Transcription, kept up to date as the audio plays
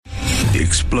the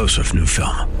explosive new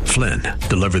film, Flynn,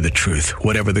 Deliver the Truth,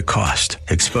 Whatever the Cost,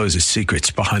 exposes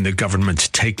secrets behind the government's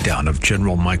takedown of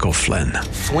General Michael Flynn.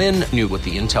 Flynn knew what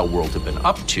the intel world had been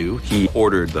up to. He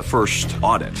ordered the first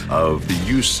audit of the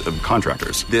use of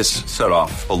contractors. This set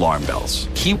off alarm bells.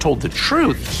 He told the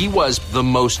truth. He was the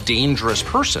most dangerous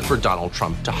person for Donald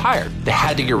Trump to hire. They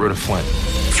had to get rid of Flynn.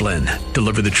 Flynn,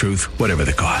 Deliver the Truth, Whatever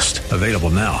the Cost. Available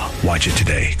now. Watch it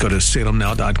today. Go to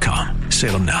salemnow.com.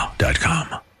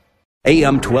 salemnow.com.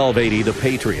 AM 1280, The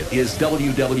Patriot, is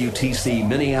WWTC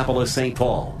Minneapolis, St.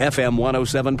 Paul. FM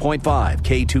 107.5,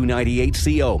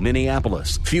 K298CO,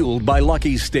 Minneapolis. Fueled by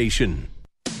Lucky's Station.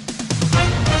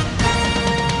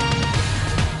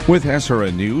 With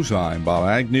SRN News, I'm Bob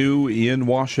Agnew in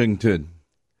Washington.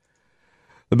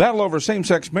 The battle over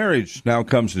same-sex marriage now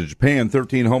comes to Japan.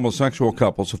 13 homosexual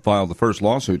couples have filed the first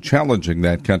lawsuit challenging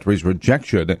that country's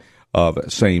rejection of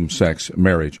same-sex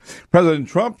marriage. President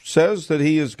Trump says that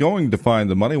he is going to find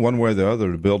the money one way or the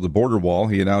other to build the border wall.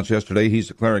 He announced yesterday he's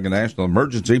declaring a national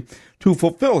emergency to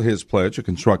fulfill his pledge to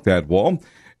construct that wall.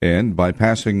 And by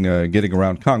passing getting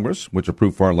around Congress, which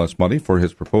approved far less money for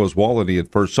his proposed wall than he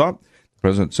had first sought, the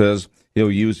president says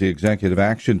he'll use the executive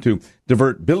action to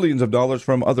divert billions of dollars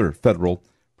from other federal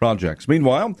projects.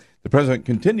 Meanwhile, the president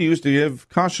continues to give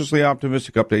cautiously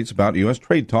optimistic updates about U.S.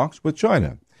 trade talks with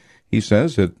China. He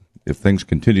says that if things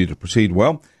continue to proceed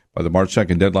well, by the March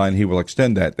 2nd deadline, he will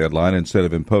extend that deadline instead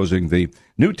of imposing the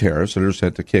new tariffs that are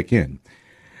set to kick in.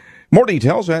 More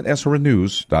details at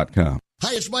srnnews.com.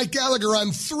 Hi, it's Mike Gallagher.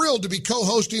 I'm thrilled to be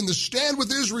co-hosting the Stand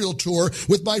With Israel tour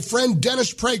with my friend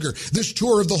Dennis Prager. This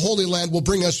tour of the Holy Land will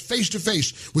bring us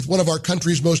face-to-face with one of our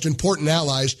country's most important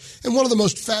allies and one of the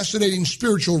most fascinating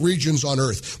spiritual regions on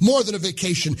earth. More than a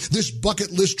vacation, this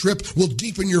bucket list trip will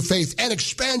deepen your faith and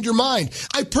expand your mind.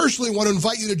 I personally want to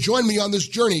invite you to join me on this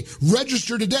journey.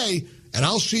 Register today, and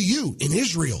I'll see you in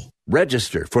Israel.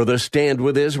 Register for the Stand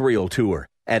With Israel tour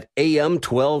at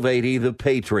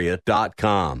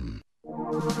am1280thepatriot.com.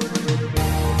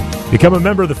 Become a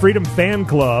member of the Freedom Fan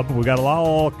Club. We've got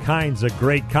all kinds of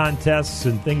great contests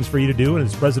and things for you to do, and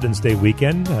it's President's Day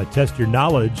weekend. Test your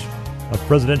knowledge of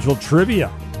presidential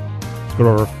trivia. Go to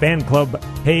our fan club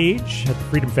page, at the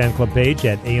Freedom Fan Club page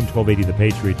at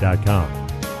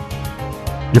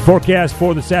am1280thepatriot.com. Your forecast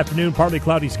for this afternoon, partly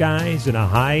cloudy skies and a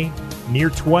high near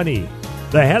 20.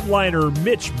 The headliner,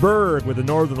 Mitch Berg with the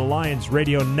Northern Alliance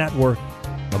Radio Network,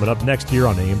 coming up next here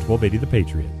on AM 1280 The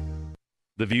Patriot.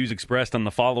 The views expressed on the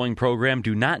following program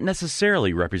do not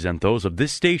necessarily represent those of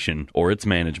this station or its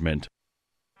management.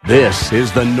 This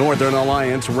is the Northern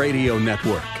Alliance Radio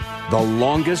Network, the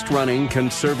longest-running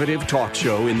conservative talk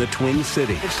show in the Twin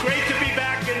Cities. It's great to be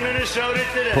back in Minnesota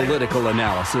today. Political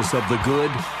analysis of the good,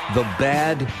 the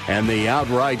bad, and the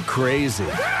outright crazy.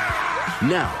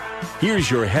 Now,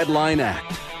 here's your headline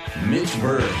act, Mitch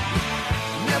Berg.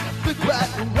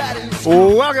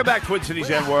 Welcome back, Twin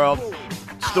Cities and World.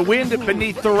 It's the wind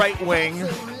beneath the right wing.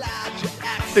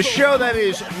 The show that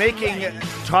is making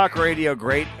talk radio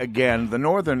great again. The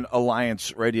Northern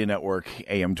Alliance Radio Network,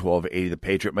 AM 1280, The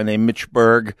Patriot. My name is Mitch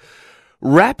Berg.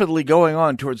 Rapidly going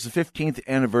on towards the 15th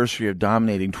anniversary of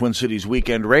dominating Twin Cities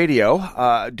weekend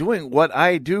radio. Doing what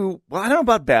I do, well, I don't know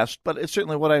about best, but it's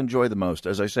certainly what I enjoy the most.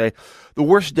 As I say, the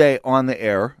worst day on the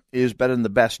air is better than the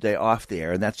best day off the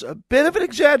air. And that's a bit of an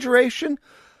exaggeration,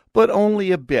 but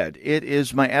only a bit. It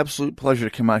is my absolute pleasure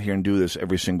to come out here and do this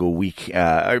every single week,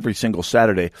 every single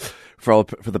Saturday for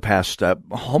the past,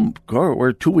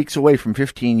 we're 2 weeks away from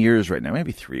 15 years right now,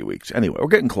 maybe 3 weeks. Anyway, we're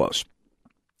getting close.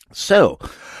 So,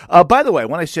 by the way,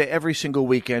 when I say every single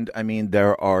weekend, I mean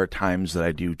there are times that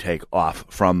I do take off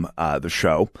from the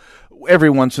show.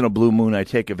 Every once in a blue moon, I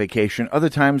take a vacation. Other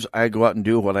times, I go out and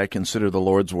do what I consider the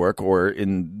Lord's work, or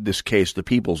in this case, the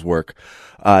people's work.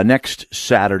 Next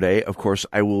Saturday, of course,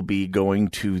 I will be going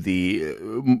to the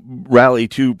rally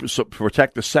to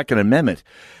protect the Second Amendment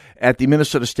at the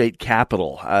Minnesota State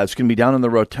Capitol. It's going to be down in the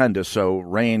Rotunda, so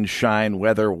rain, shine,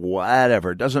 weather,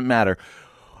 whatever, doesn't matter.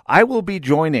 I will be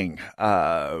joining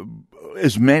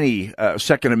as many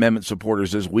Second Amendment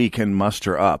supporters as we can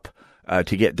muster up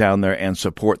to get down there and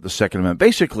support the Second Amendment,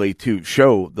 basically to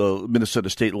show the Minnesota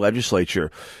State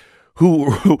Legislature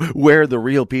where the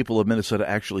real people of Minnesota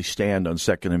actually stand on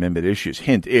Second Amendment issues.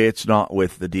 Hint, it's not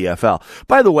with the DFL.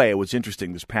 By the way, it was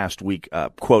interesting this past week,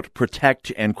 quote,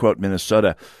 Protect, end quote,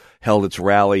 Minnesota held its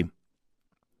rally.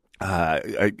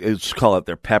 Let's call it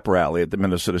their pep rally at the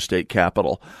Minnesota State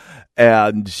Capitol.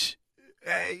 And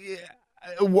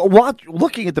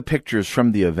looking at the pictures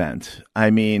from the event,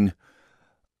 I mean,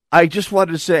 I just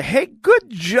wanted to say, hey, good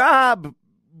job,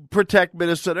 Protect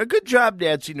Minnesota. Good job,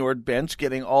 Nancy Nordbentz,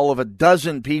 getting all of a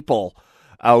dozen people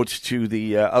out to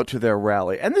their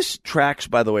rally. And this tracks,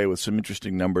 by the way, with some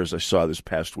interesting numbers I saw this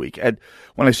past week. And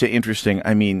when I say interesting,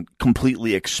 I mean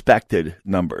completely expected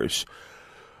numbers.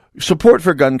 Support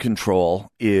for gun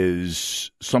control is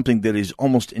something that is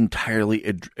almost entirely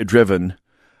driven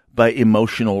by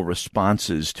emotional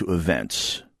responses to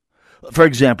events. For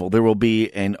example, there will be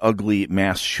an ugly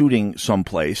mass shooting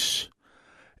someplace,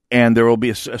 and there will be,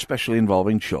 especially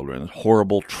involving children,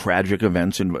 horrible, tragic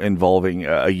events involving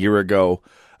a year ago,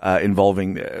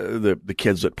 involving the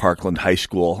kids at Parkland High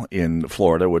School in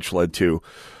Florida, which led to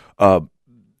an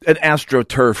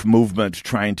AstroTurf movement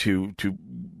trying to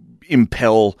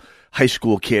impel high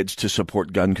school kids to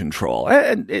support gun control.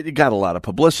 And it got a lot of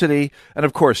publicity. And,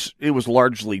 of course, it was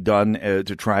largely done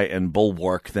to try and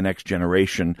bulwark the next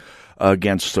generation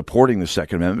against supporting the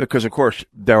Second Amendment because, of course,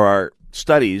 there are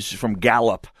studies from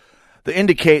Gallup that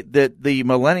indicate that the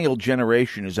millennial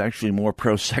generation is actually more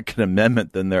pro-Second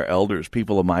Amendment than their elders,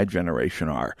 people of my generation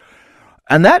are.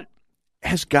 And that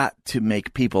has got to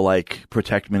make people like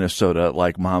Protect Minnesota,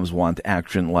 like Moms Want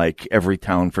Action, like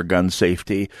Everytown for Gun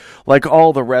Safety, like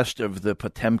all the rest of the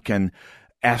Potemkin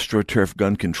AstroTurf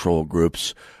gun control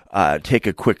groups take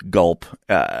a quick gulp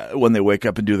when they wake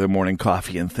up and do their morning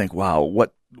coffee and think, wow,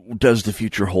 what does the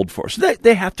future hold for us?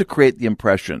 They have to create the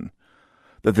impression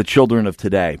that the children of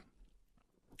today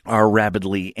are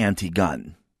rabidly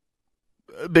anti-gun.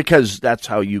 Because that's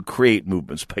how you create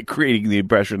movements, by creating the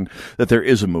impression that there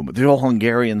is a movement. The old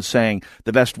Hungarian saying,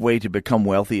 the best way to become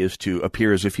wealthy is to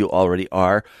appear as if you already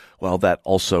are. Well, that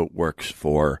also works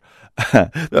for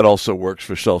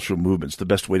social movements. The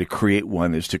best way to create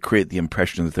one is to create the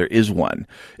impression that there is one.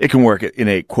 It can work in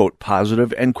a, quote,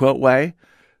 positive, end quote, way.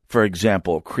 For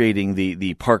example, creating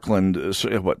the Parkland,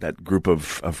 that group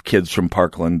of kids from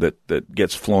Parkland that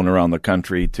gets flown around the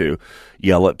country to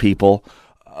yell at people.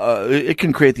 It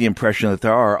can create the impression that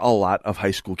there are a lot of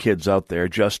high school kids out there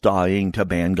just dying to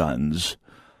ban guns.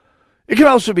 It can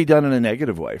also be done in a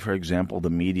negative way. For example, the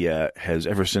media has,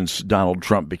 ever since Donald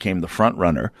Trump became the front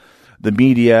runner,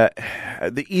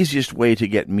 the easiest way to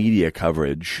get media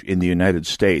coverage in the United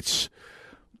States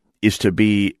is to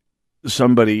be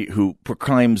somebody who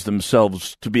proclaims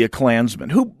themselves to be a Klansman,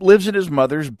 who lives in his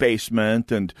mother's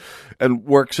basement and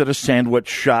works at a sandwich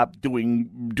shop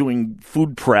doing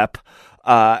food prep,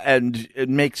 and it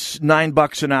makes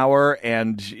 $9 an hour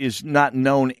and is not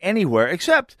known anywhere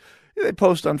except they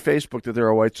post on Facebook that they're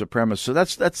a white supremacist. So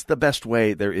that's the best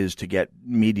way there is to get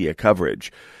media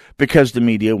coverage, because the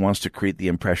media wants to create the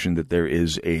impression that there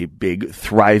is a big,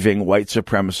 thriving white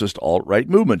supremacist alt-right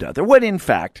movement out there, when in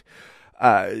fact,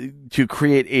 to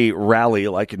create a rally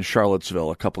like in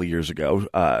Charlottesville a couple of years ago,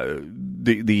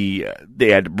 they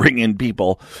had to bring in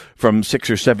people from 6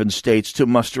 or 7 states to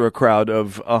muster a crowd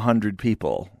of 100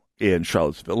 people in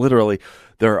Charlottesville. Literally,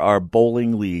 there are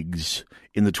bowling leagues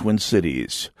in the Twin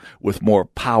Cities with more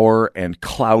power and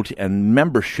clout and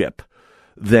membership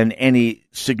than any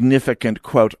significant,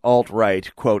 quote,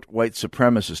 alt-right, quote, white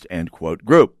supremacist, end quote,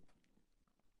 group.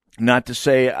 Not to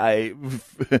say I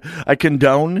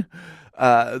condone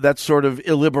that sort of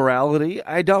illiberality.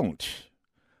 I don't.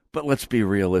 But let's be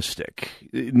realistic.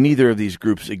 Neither of these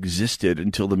groups existed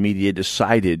until the media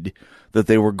decided that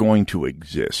they were going to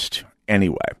exist.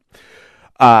 Anyway,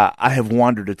 I have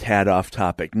wandered a tad off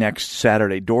topic. Next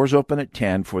Saturday, doors open at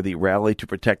 10 for the Rally to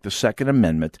Protect the Second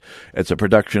Amendment. It's a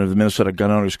production of the Minnesota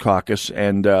Gun Owners Caucus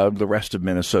and the rest of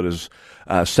Minnesota's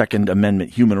Second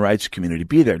Amendment human rights community.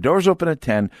 Be there. Doors open at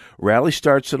 10. Rally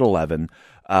starts at 11.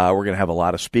 We're going to have a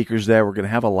lot of speakers there. We're going to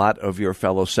have a lot of your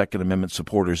fellow Second Amendment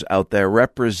supporters out there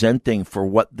representing for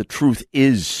what the truth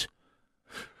is.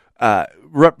 And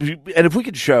if we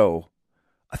could show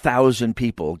 1,000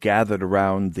 people gathered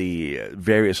around the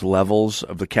various levels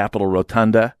of the Capitol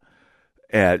Rotunda,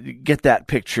 get that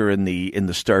picture in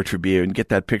the Star Tribune, get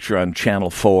that picture on Channel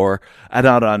 4, and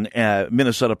out on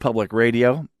Minnesota Public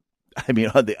Radio. I mean,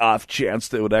 on the off chance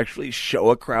they would actually show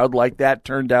a crowd like that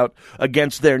turned out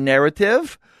against their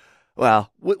narrative,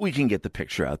 well, we can get the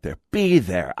picture out there. Be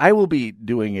there. I will be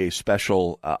doing a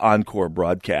special encore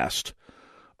broadcast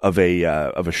of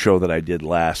a show that I did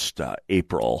last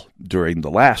April during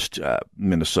the last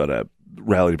Minnesota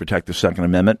Rally to Protect the Second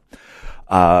Amendment.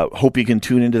 Hope you can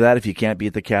tune into that if you can't be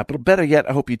at the Capitol. Better yet,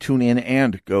 I hope you tune in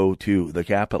and go to the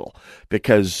Capitol,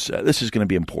 because this is going to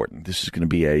be important. This is going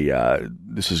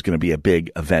to be a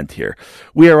big event here.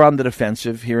 We are on the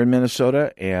defensive here in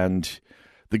Minnesota, and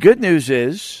the good news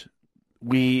is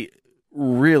we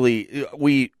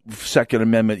Second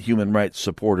Amendment human rights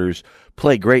supporters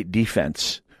play great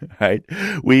defense. Right?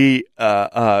 We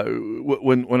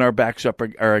when our backs up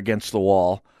are against the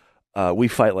wall, we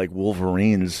fight like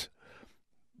Wolverines.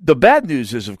 The bad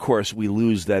news is, of course, we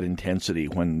lose that intensity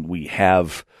when we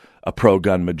have a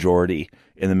pro-gun majority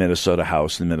in the Minnesota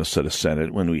House and the Minnesota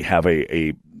Senate, when we have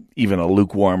even a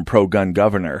lukewarm pro-gun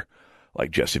governor like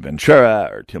Jesse Ventura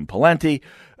or Tim Pawlenty.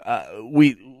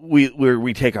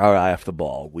 We take our eye off the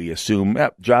ball. We assume,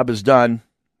 job is done.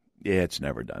 Yeah, it's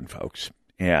never done, folks.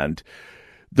 And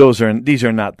these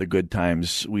are not the good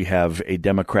times. We have a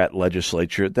Democrat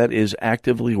legislature that is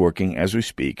actively working as we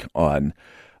speak on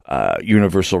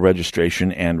universal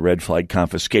registration and red flag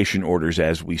confiscation orders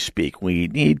as we speak. We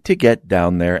need to get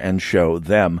down there and show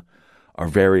them, our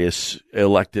various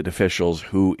elected officials,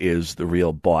 who is the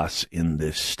real boss in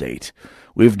this state.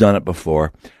 We've done it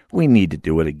before. We need to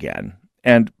do it again.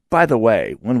 And by the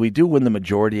way, when we do win the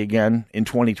majority again in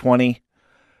 2020,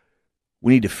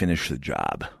 we need to finish the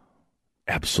job.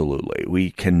 Absolutely.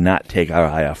 We cannot take our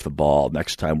eye off the ball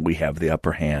next time we have the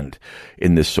upper hand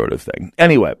in this sort of thing.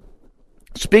 Anyway,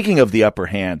 speaking of the upper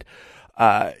hand,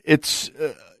 it's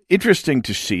interesting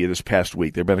to see this past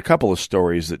week. There have been a couple of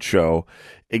stories that show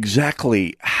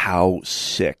exactly how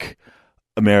sick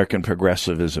American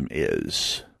progressivism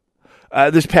is.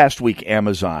 This past week,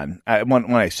 Amazon,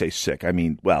 when I say sick, I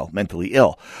mean, well, mentally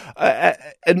ill.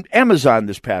 And Amazon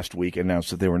this past week announced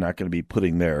that they were not going to be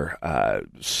putting their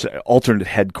alternate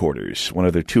headquarters, one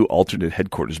of their two alternate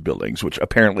headquarters buildings, which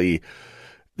apparently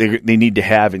they need to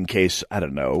have in case, I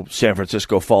don't know, San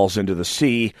Francisco falls into the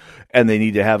sea and they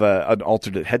need to have an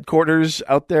alternate headquarters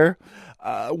out there.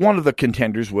 One of the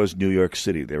contenders was New York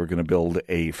City. They were going to build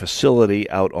a facility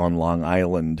out on Long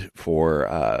Island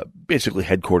for basically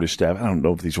headquarters staff. I don't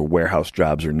know if these were warehouse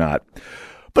jobs or not,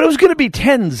 but it was going to be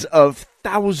tens of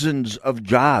thousands of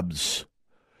jobs,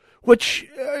 which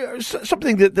is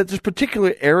something that this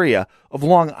particular area of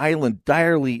Long Island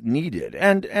direly needed.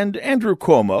 And Andrew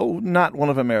Cuomo, not one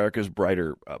of America's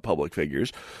brighter public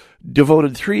figures,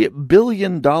 devoted $3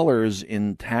 billion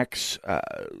in tax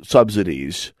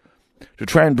subsidies to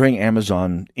try and bring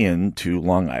Amazon into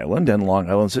Long Island. And Long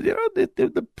Island said,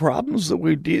 the problems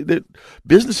that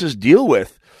businesses deal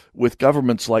with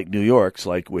governments like New York's,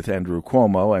 like with Andrew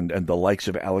Cuomo and the likes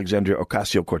of Alexandria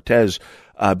Ocasio-Cortez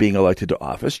being elected to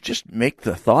office, just make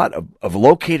the thought of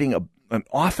locating an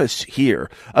office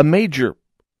here, a major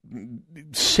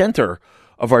center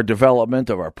of our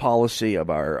development, of our policy, of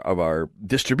our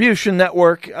distribution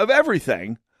network, of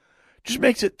everything, just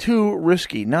makes it too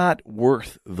risky, not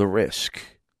worth the risk.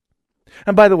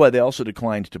 And by the way, they also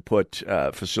declined to put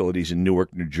facilities in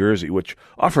Newark, New Jersey, which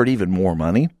offered even more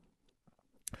money,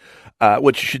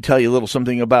 which should tell you a little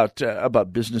something about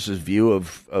business's view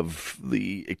of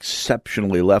the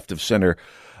exceptionally left-of-center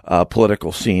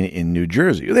political scene in New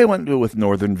Jersey. They went with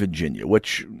Northern Virginia,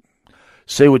 which,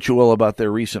 say what you will about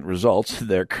their recent results,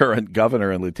 their current governor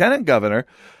and lieutenant governor,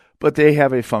 but they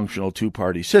have a functional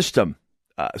two-party system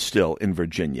still in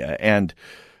Virginia. And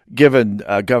given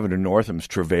Governor Northam's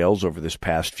travails over this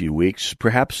past few weeks,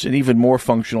 perhaps an even more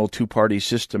functional two-party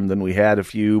system than we had a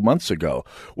few months ago,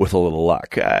 with a little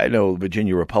luck. I know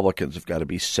Virginia Republicans have got to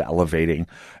be salivating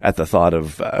at the thought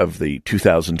of the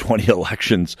 2020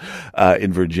 elections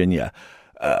in Virginia,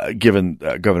 given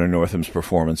Governor Northam's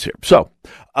performance here. So,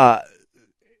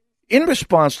 in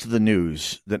response to the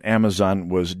news that Amazon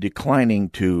was declining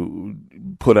to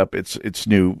put up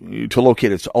to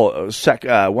locate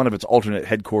one of its alternate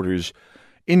headquarters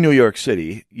in New York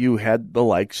City, you had the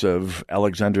likes of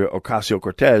Alexandria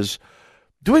Ocasio-Cortez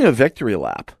doing a victory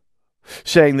lap,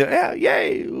 saying that,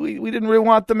 we didn't really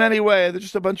want them anyway. They're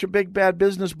just a bunch of big bad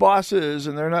business bosses,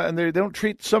 and they don't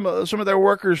treat some of their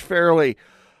workers fairly.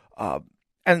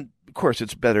 And of course,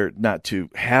 it's better not to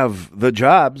have the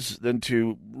jobs than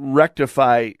to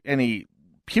rectify any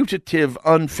putative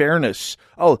unfairness.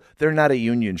 Oh, they're not a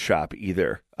union shop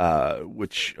either,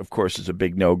 which, of course, is a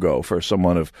big no-go for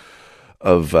someone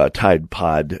of Tide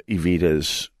Pod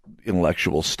Evita's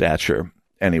intellectual stature.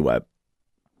 Anyway,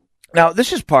 now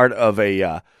this is part of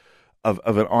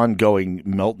of an ongoing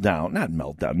meltdown. Not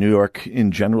meltdown. New York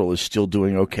in general is still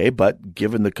doing okay, but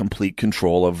given the complete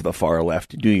control of the far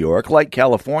left in New York, like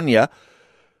California,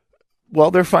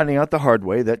 well, they're finding out the hard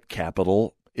way that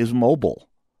capital is mobile.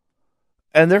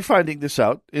 And they're finding this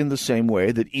out in the same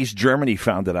way that East Germany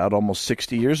found it out almost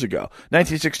 60 years ago.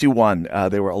 1961,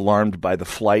 they were alarmed by the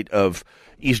flight of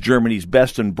East Germany's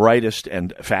best and brightest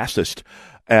and fastest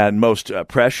and most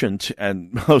prescient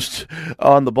and most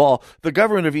on the ball. The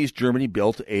government of East Germany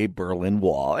built a Berlin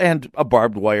Wall and a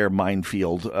barbed wire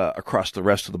minefield across the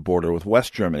rest of the border with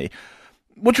West Germany,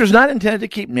 which was not intended to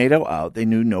keep NATO out. They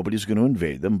knew nobody's going to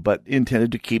invade them, but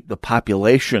intended to keep the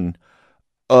population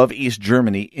of East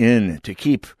Germany in, to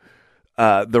keep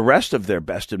the rest of their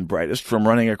best and brightest from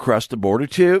running across the border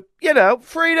to,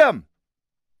 freedom.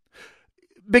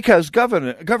 Because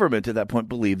government at that point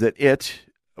believed that it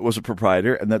was a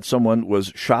proprietor and that someone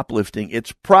was shoplifting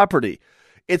its property,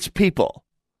 its people.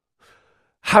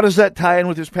 How does that tie in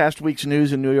with this past week's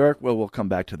news in New York? Well, we'll come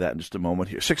back to that in just a moment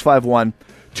here.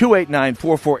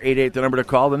 651-289-4488, the number to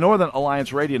call. The Northern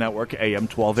Alliance Radio Network, AM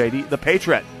 1280, The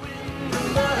Patriot.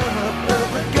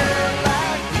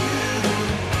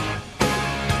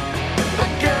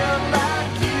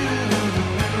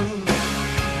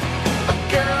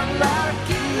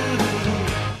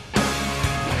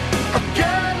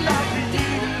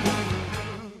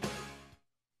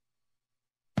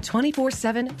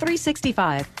 ...24/7,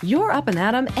 365. You're up and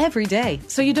at 'em every day,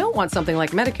 so you don't want something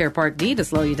like Medicare Part D to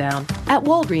slow you down. At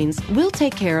Walgreens, we'll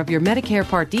take care of your Medicare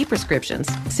Part D prescriptions,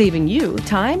 saving you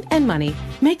time and money.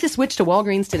 Make the switch to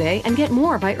Walgreens today and get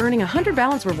more by earning 100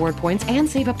 balance reward points and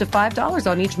save up to $5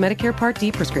 on each Medicare Part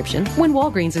D prescription when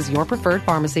Walgreens is your preferred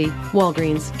pharmacy.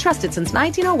 Walgreens, trusted since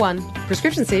 1901.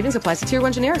 Prescription savings applies to Tier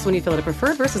 1 generics when you fill at a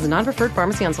preferred versus a non-preferred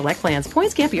pharmacy on select plans.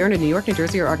 Points can't be earned in New York, New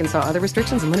Jersey, or Arkansas. Other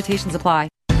restrictions and limitations apply.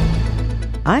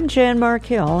 I'm Jan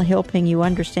Markell, helping you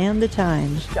understand the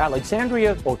times.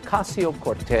 Alexandria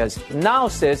Ocasio-Cortez now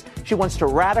says she wants to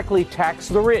radically tax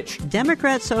the rich.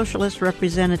 Democrat Socialist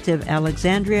Representative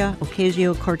Alexandria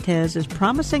Ocasio-Cortez is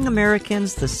promising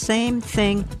Americans the same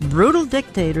thing brutal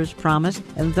dictators promised,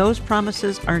 and those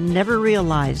promises are never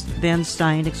realized, Ben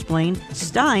Stein explained.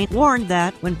 Stein warned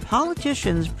that when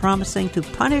politicians promising to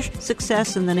punish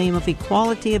success in the name of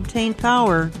equality obtain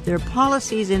power, their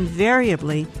policies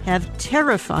invariably have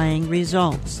terrifying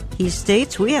results. He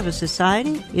states we have a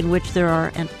society in which there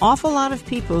are an awful lot of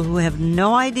people who have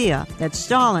no idea that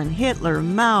Stalin, Hitler,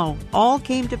 Mao all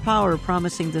came to power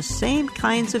promising the same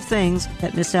kinds of things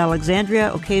that Miss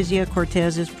Alexandria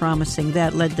Ocasio-Cortez is promising.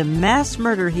 That led to mass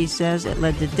murder, he says. It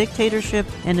led to dictatorship,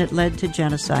 and it led to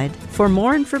genocide. For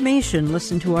more information,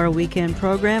 listen to our weekend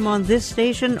program on this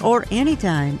station or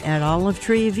anytime at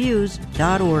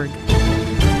olivetreeviews.org.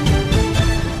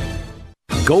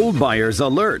 Gold buyers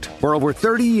alert. For over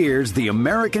 30 years, the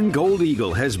American Gold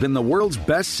Eagle has been the world's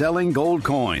best-selling gold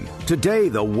coin. Today,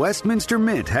 the Westminster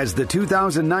Mint has the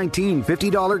 2019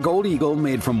 $50 Gold Eagle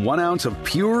made from 1 ounce of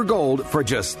pure gold for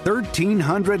just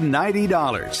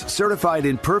 $1,390. Certified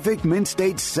in perfect mint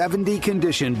state 70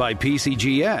 condition by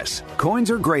PCGS.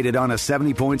 Coins are graded on a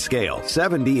 70-point scale.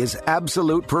 70 is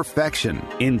absolute perfection.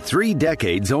 In 3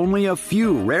 decades, only a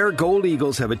few rare Gold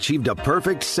Eagles have achieved a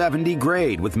perfect 70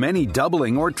 grade, with many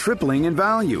doubling or tripling in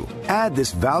value. Add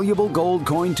this valuable gold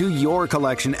coin to your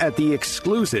collection at the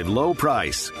exclusive low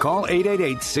price. Call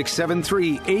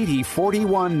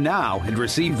 888-673-8041 now and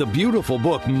receive the beautiful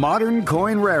book Modern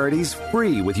Coin Rarities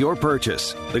free with your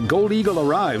purchase. The Gold Eagle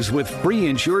arrives with free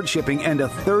insured shipping and a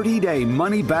 30-day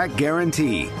money-back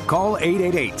guarantee. Call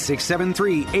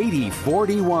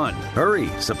 888-673-8041. Hurry,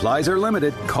 supplies are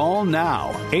limited. Call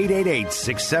now.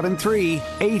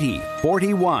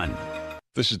 888-673-8041.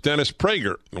 This is Dennis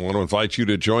Prager. I want to invite you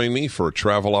to join me for a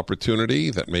travel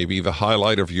opportunity that may be the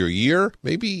highlight of your year,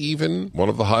 maybe even one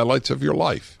of the highlights of your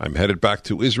life. I'm headed back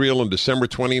to Israel in December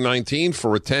 2019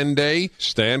 for a 10-day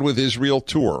Stand With Israel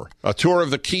tour. A tour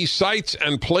of the key sites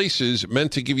and places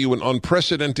meant to give you an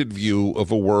unprecedented view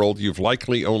of a world you've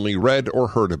likely only read or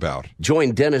heard about.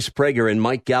 Join Dennis Prager and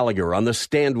Mike Gallagher on the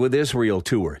Stand With Israel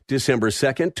tour, December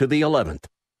 2nd to the 11th.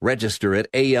 Register at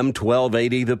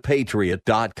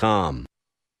am1280thepatriot.com.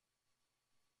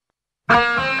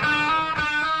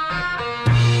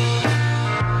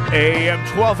 AM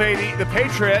 1280, The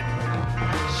Patriot,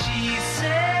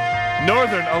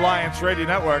 Northern Alliance Radio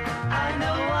Network,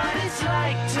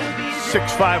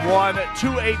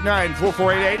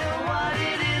 651-289-4488.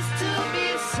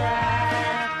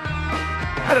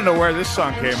 I don't know where this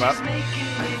song came up.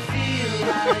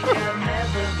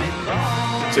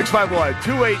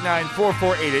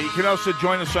 651-289-4488. You can also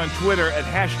join us on Twitter at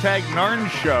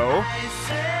 #NarnShow.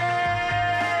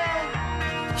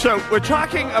 So we're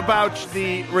talking about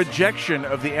the rejection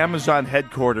of the Amazon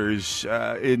headquarters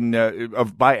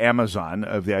by Amazon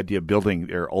of the idea of building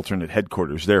their alternate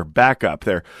headquarters, their backup,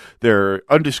 their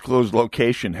undisclosed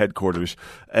location headquarters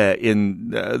in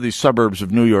the suburbs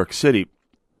of New York City.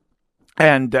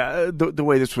 And the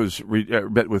way this was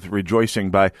met with rejoicing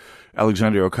by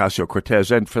Alexandria Ocasio-Cortez,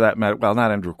 and for that matter, well,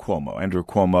 not Andrew Cuomo. Andrew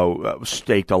Cuomo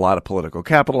staked a lot of political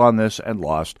capital on this and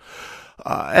lost.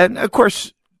 And of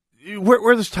course,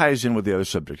 where this ties in with the other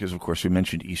subject is, of course, we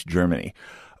mentioned East Germany.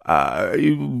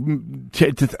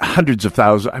 hundreds of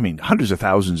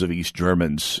thousands of East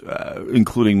Germans,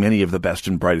 including many of the best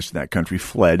and brightest in that country,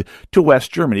 fled to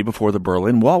West Germany before the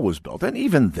Berlin Wall was built. And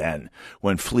even then,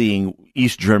 when fleeing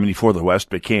East Germany for the West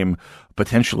became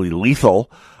potentially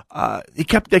lethal, they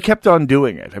kept on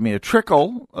doing it. I mean, a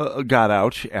trickle got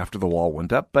out after the wall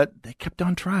went up, but they kept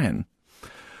on trying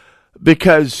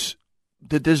because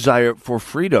the desire for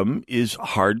freedom is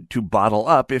hard to bottle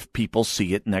up if people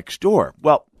see it next door.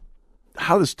 Well,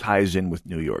 how this ties in with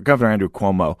New York. Governor Andrew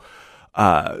Cuomo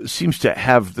seems to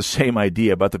have the same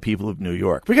idea about the people of New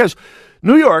York, because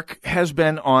New York has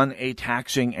been on a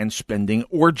taxing and spending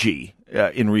orgy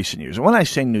in recent years. And when I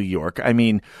say New York, I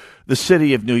mean the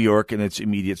city of New York and its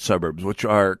immediate suburbs, which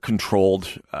are controlled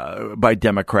by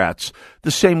Democrats,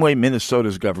 the same way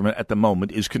Minnesota's government at the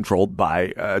moment is controlled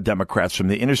by Democrats from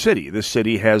the inner city. This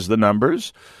city has the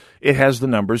numbers. It has the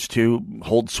numbers to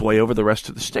hold sway over the rest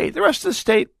of the state. The rest of the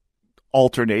state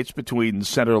alternates between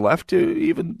center-left to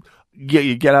even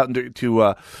get out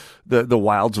into the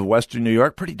wilds of western New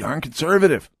York, pretty darn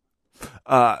conservative.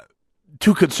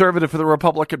 Too conservative for the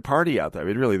Republican Party out there. I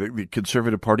mean, really, the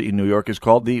conservative party in New York is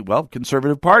called the,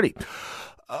 Conservative Party,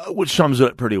 which sums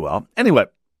it up pretty well. Anyway,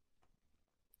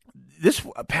 this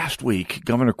past week,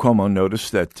 Governor Cuomo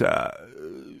noticed that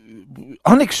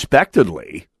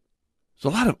unexpectedly,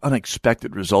 there's a lot of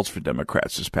unexpected results for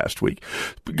Democrats this past week.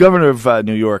 The governor of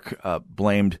New York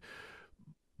blamed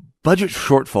budget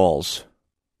shortfalls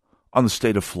on the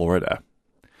state of Florida.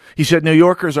 He said New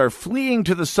Yorkers are fleeing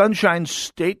to the Sunshine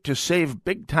State to save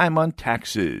big time on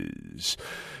taxes.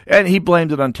 And he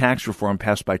blamed it on tax reform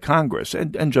passed by Congress,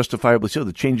 and justifiably so.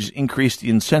 The changes increased the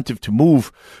incentive to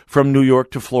move from New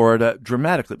York to Florida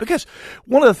dramatically. Because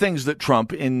one of the things that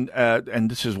Trump, and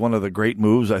this is one of the great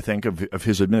moves, I think, of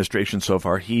his administration so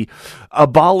far, he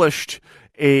abolished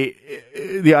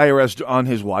the IRS on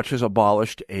his watch has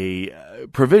abolished a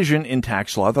provision in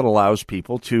tax law that allows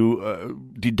people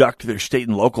to deduct their state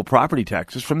and local property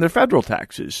taxes from their federal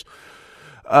taxes,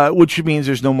 which means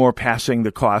there's no more passing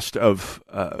the cost of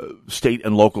state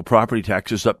and local property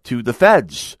taxes up to the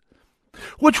feds,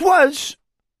 which was,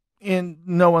 in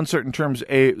no uncertain terms,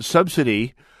 a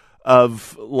subsidy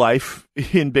of life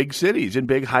in big cities, in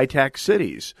big high-tax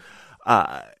cities.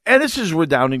 And this is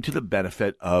redounding to the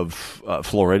benefit of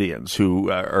Floridians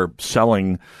who are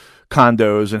selling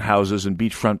condos and houses and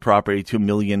beachfront property to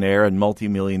millionaire and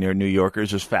multimillionaire New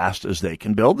Yorkers as fast as they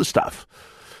can build the stuff.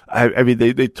 I mean,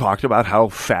 they talked about how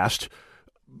fast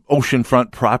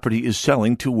oceanfront property is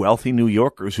selling to wealthy New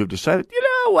Yorkers who've decided, you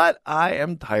know what, I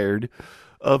am tired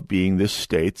of being this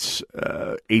state's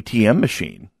ATM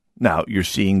machine. Now, you're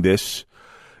seeing this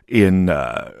in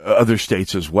other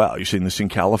states as well. You're seeing this in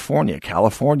California.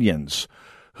 Californians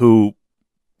who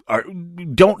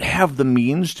don't have the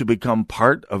means to become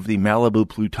part of the Malibu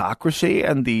plutocracy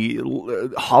and the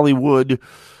Hollywood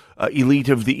elite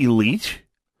of the elite,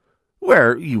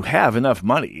 where you have enough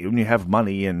money, and you have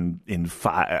money in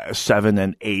 5, 7,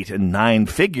 and 8, and 9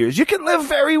 figures, you can live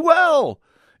very well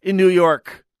in New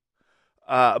York.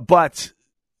 But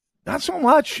not so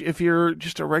much if you're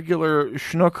just a regular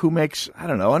schnook who makes, I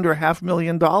don't know, under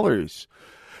 $500,000.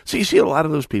 So you see a lot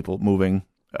of those people moving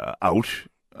out,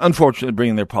 unfortunately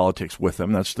bringing their politics with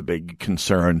them. That's the big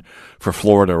concern for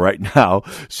Florida right now,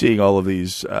 seeing all of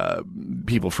these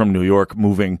people from New York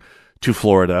moving to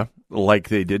Florida like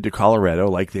they did to Colorado,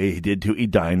 like they did to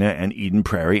Edina and Eden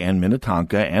Prairie and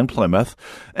Minnetonka and Plymouth,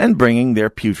 and bringing their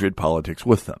putrid politics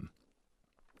with them.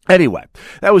 Anyway,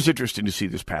 that was interesting to see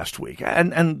this past week.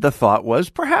 And the thought was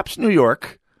perhaps New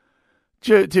York,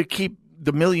 to keep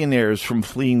the millionaires from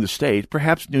fleeing the state,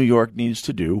 perhaps New York needs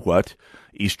to do what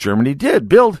East Germany did,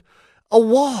 build a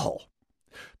wall.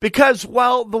 Because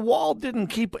while the wall didn't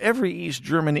keep every East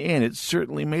German in, it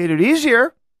certainly made it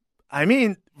easier. I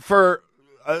mean, for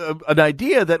an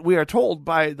idea that we are told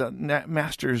by the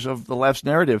masters of the left's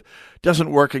narrative doesn't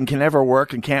work and can never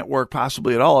work and can't work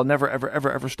possibly at all and never,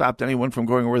 ever stopped anyone from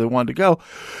going where they wanted to go,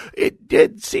 it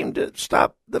did seem to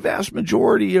stop the vast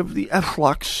majority of the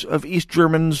efflux of East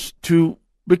Germans to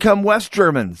become West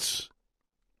Germans.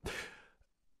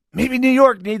 Maybe New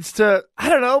York needs to, I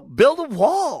don't know, build a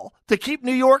wall to keep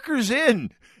New Yorkers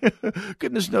in.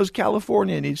 Goodness knows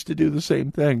California needs to do the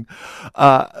same thing.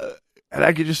 And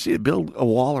I could just see it, build a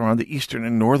wall around the eastern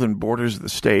and northern borders of the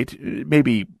state,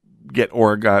 maybe get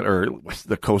Oregon or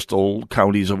the coastal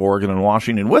counties of Oregon and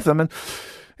Washington with them, and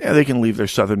they can leave their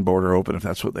southern border open if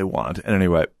that's what they want. And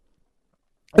anyway,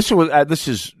 this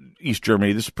is East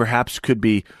Germany. This perhaps could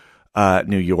be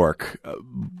New York,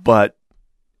 but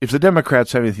if the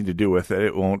Democrats have anything to do with it,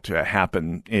 it won't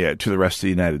happen to the rest of the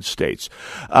United States.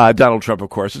 Donald Trump, of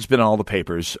course, it's been in all the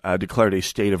papers, declared a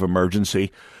state of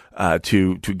emergency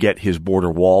to get his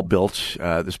border wall built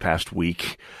this past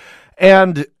week.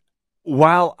 And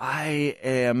while I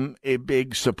am a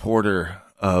big supporter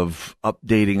of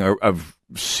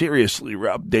seriously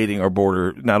updating our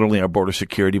border, not only our border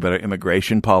security, but our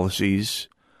immigration policies,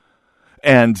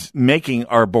 and making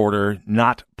our border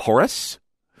not porous,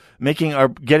 making our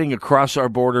getting across our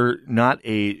border not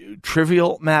a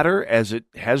trivial matter as it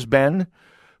has been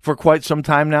for quite some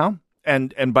time now.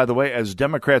 And by the way, as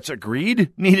Democrats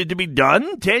agreed needed to be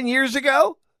done 10 years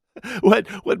ago, when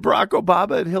Barack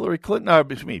Obama and Hillary Clinton,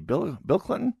 Bill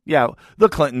Clinton? Yeah, the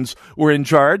Clintons were in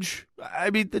charge. I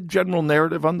mean, the general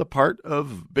narrative on the part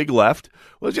of Big Left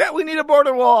was, yeah, we need a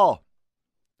border wall.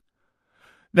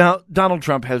 Now, Donald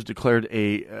Trump has declared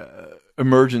a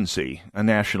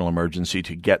national emergency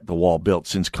to get the wall built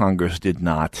since Congress did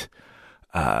not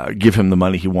give him the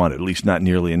money he wanted, at least not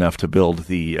nearly enough to build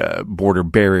the border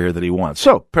barrier that he wants.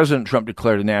 So President Trump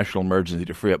declared a national emergency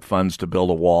to free up funds to build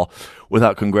a wall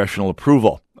without congressional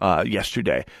approval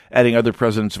yesterday, adding other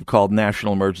presidents have called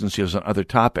national emergencies on other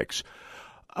topics.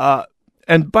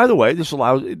 And by the way, this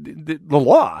allows the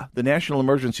law, the National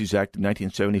Emergencies Act of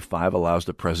 1975 allows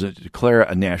the president to declare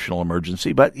a national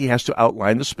emergency, but he has to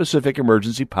outline the specific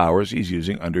emergency powers he's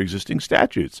using under existing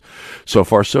statutes. So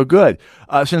far, so good.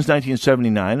 Since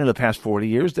 1979, in the past 40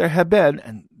 years, there have been,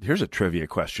 and here's a trivia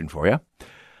question for you.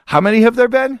 How many have there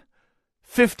been?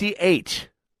 58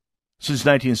 since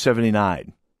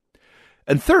 1979.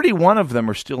 And 31 of them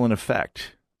are still in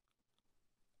effect.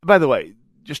 By the way,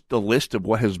 just the list of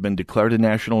what has been declared a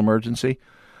national emergency.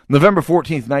 November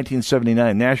 14th,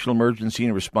 1979, national emergency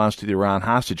in response to the Iran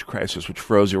hostage crisis, which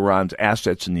froze Iran's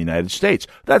assets in the United States.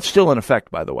 That's still in effect,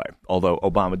 by the way, although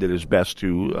Obama did his best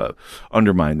to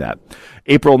undermine that.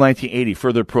 April 1980,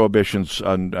 further prohibitions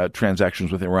on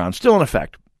transactions with Iran, still in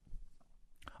effect.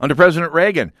 Under President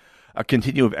Reagan, a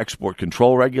continuation of export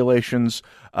control regulations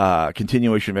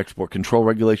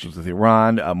with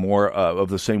Iran, more of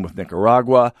the same with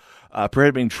Nicaragua,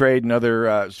 prohibiting trade and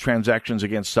other transactions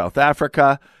against South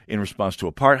Africa in response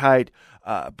to apartheid,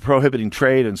 prohibiting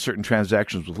trade and certain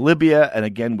transactions with Libya and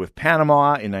again with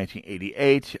Panama in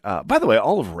 1988. By the way,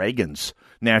 all of Reagan's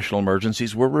national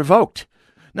emergencies were revoked.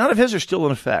 None of his are still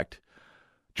in effect.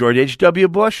 George H.W.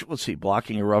 Bush,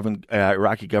 blocking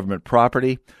Iraqi government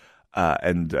property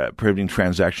and prohibiting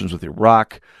transactions with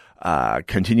Iraq,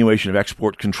 continuation of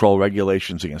export control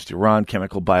regulations against Iran,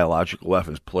 chemical biological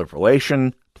weapons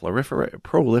proliferation,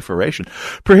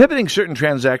 prohibiting certain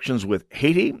transactions with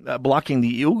Haiti, blocking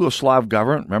the Yugoslav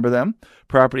government, remember them,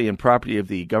 property of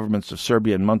the governments of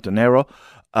Serbia and Montenegro,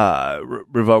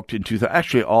 revoked in 2000.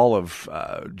 Actually, all of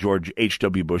George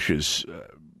H.W. Bush's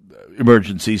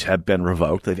emergencies have been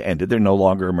revoked. They've ended. They're no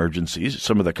longer emergencies.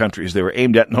 Some of the countries they were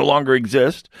aimed at no longer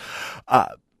exist.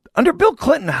 Under Bill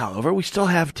Clinton, however, we still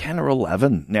have 10 or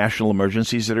 11 national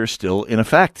emergencies that are still in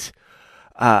effect.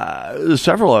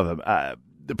 Several of them.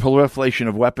 The proliferation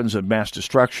of weapons of mass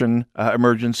destruction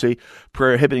emergency,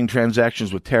 prohibiting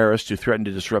transactions with terrorists who threaten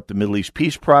to disrupt the Middle East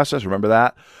peace process. Remember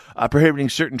that? Prohibiting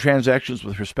certain transactions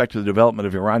with respect to the development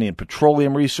of Iranian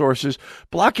petroleum resources,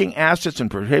 blocking assets and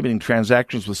prohibiting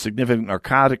transactions with significant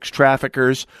narcotics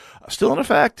traffickers. Still in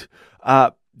effect.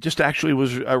 Just actually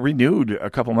was renewed a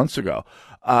couple months ago.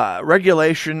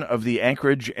 Regulation of the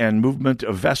anchorage and movement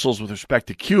of vessels with respect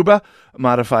to Cuba,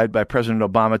 modified by President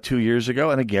Obama 2 years ago,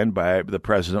 and again by the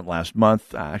president last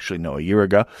month, a year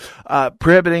ago.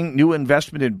 Prohibiting new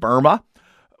investment in Burma,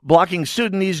 blocking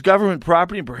Sudanese government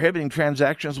property and prohibiting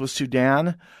transactions with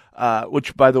Sudan,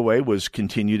 which, by the way, was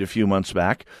continued a few months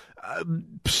back.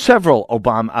 Several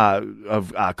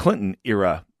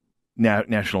Clinton-era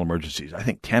national emergencies. I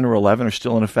think 10 or 11 are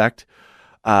still in effect.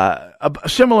 A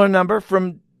similar number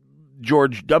from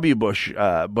George W.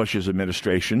 Bush's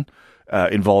administration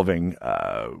involving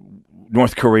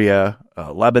North Korea,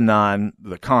 Lebanon,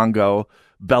 the Congo,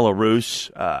 Belarus,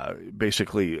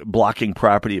 basically blocking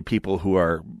property of people who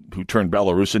turned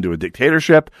Belarus into a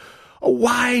dictatorship. A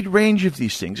wide range of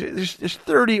these things. There's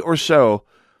 30 or so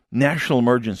national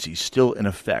emergencies still in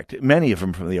effect, many of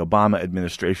them from the Obama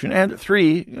administration, and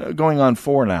 3 going on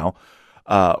 4 now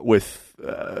with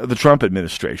the Trump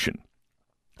administration.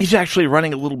 He's actually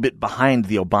running a little bit behind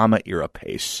the Obama-era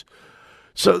pace.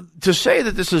 So to say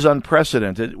that this is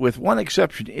unprecedented, with one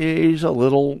exception, is a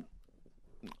little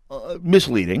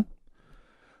misleading.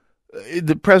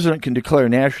 The president can declare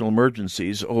national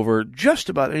emergencies over just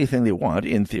about anything they want.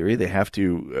 In theory, they have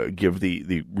to give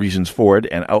the reasons for it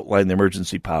and outline the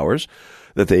emergency powers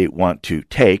that they want to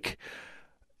take.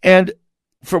 And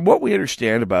from what we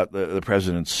understand about the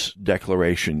president's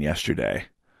declaration yesterday,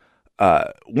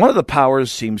 one of the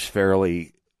powers seems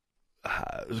fairly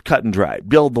cut and dry.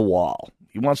 Build the wall.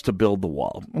 He wants to build the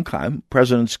wall. Okay,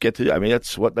 presidents get to. I mean,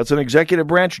 that's an executive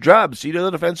branch job. See to the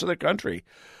defense of the country.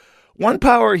 One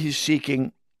power he's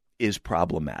seeking is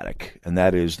problematic, and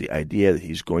that is the idea that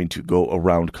he's going to go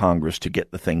around Congress to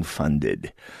get the thing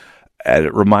funded. And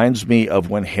it reminds me of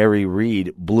when Harry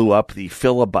Reid blew up the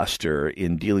filibuster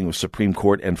in dealing with Supreme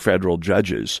Court and federal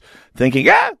judges, thinking,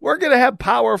 we're going to have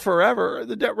power forever.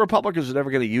 The Republicans are never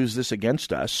going to use this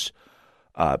against us.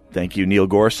 Thank you, Neil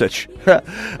Gorsuch.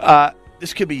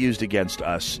 This could be used against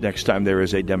us next time there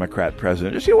is a Democrat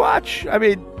president. Just you watch. I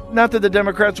mean, not that the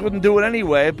Democrats wouldn't do it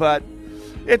anyway, but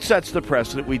it sets the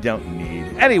precedent we don't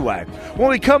need. Anyway, when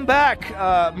we come back,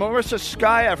 Marissa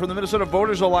Skaja from the Minnesota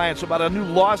Voters Alliance about a new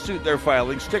lawsuit they're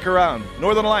filing. Stick around.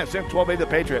 Northern Alliance, Sam 12A, The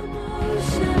Patriot.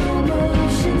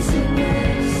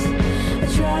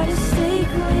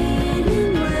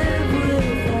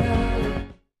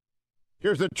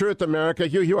 Here's the truth, America.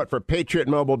 Hugh Hewitt for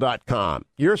PatriotMobile.com.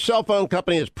 Your cell phone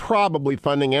company is probably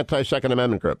funding anti-Second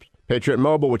Amendment groups. Patriot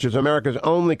Mobile, which is America's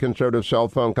only conservative cell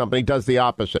phone company, does the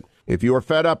opposite. If you are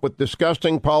fed up with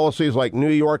disgusting policies like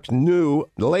New York's new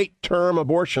late-term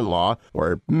abortion law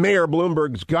or Mayor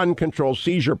Bloomberg's gun control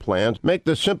seizure plans, make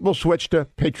the simple switch to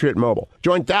Patriot Mobile.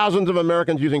 Join thousands of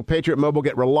Americans using Patriot Mobile.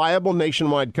 Get reliable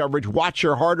nationwide coverage. Watch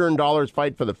your hard-earned dollars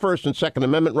fight for the First and Second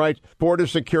Amendment rights, border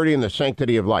security, and the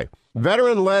sanctity of life.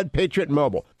 Veteran-led Patriot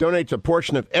Mobile donates a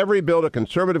portion of every bill to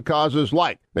conservative causes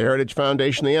like the Heritage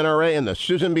Foundation, the NRA, and the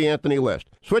Susan B. Anthony List.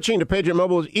 Switching to Patriot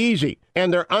Mobile is easy,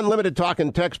 and their unlimited talk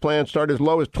and text plans start as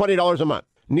low as $20 a month.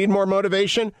 Need more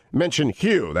motivation? Mention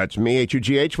Hugh, that's me,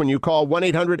 H-U-G-H, when you call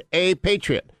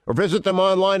 1-800-A-PATRIOT. Or visit them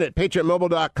online at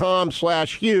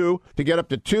patriotmobile.com/Hugh to get up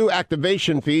to 2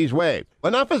 activation fees waived.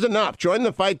 Enough is enough. Join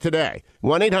the fight today.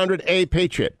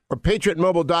 1-800-A-PATRIOT or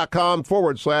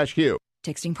patriotmobile.com/Hugh.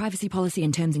 Texting privacy policy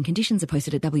and terms and conditions are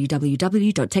posted at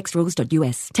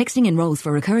www.textrules.us. Texting enrolls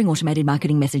for recurring automated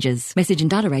marketing messages. Message and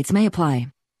data rates may apply.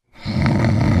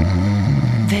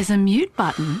 There's a mute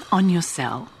button on your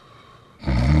cell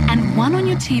and one on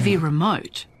your TV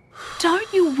remote.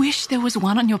 Don't you wish there was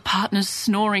one on your partner's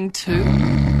snoring too?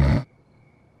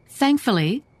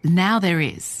 Thankfully, now there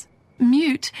is.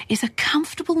 Mute is a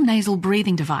comfortable nasal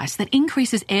breathing device that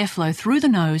increases airflow through the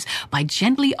nose by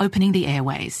gently opening the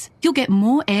airways. You'll get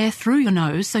more air through your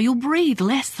nose, so you'll breathe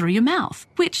less through your mouth,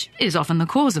 which is often the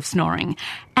cause of snoring.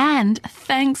 And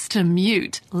thanks to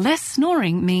Mute, less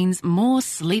snoring means more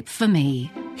sleep for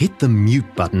me. Hit the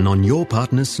mute button on your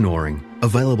partner's snoring.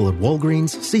 Available at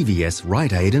Walgreens, CVS,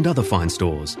 Rite Aid and other fine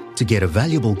stores. To get a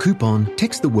valuable coupon,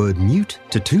 text the word MUTE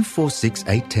to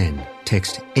 246810.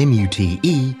 Text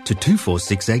MUTE to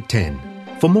 246810.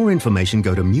 For more information,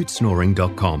 go to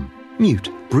mutesnoring.com. Mute.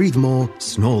 Breathe more,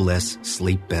 snore less,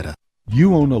 sleep better.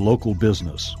 You own a local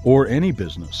business, or any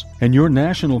business, and your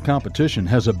national competition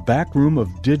has a backroom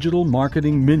of digital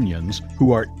marketing minions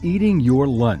who are eating your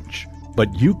lunch. But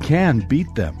you can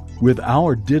beat them with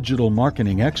our digital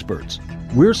marketing experts.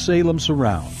 We're Salem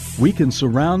Surround. We can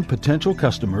surround potential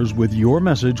customers with your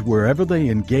message wherever they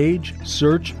engage,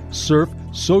 search, surf,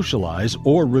 socialize,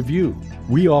 or review.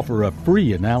 We offer a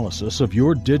free analysis of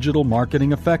your digital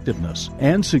marketing effectiveness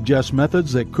and suggest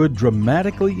methods that could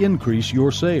dramatically increase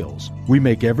your sales. We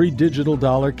make every digital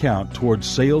dollar count towards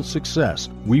sales success.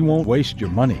 We won't waste your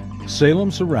money.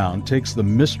 Salem Surround takes the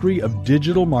mystery of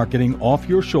digital marketing off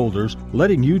your shoulders,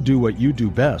 letting you do what you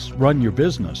do best, run your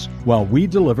business, while we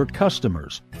deliver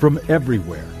customers from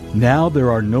everywhere. Now there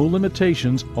are no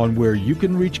limitations on where you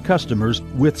can reach customers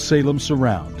with Salem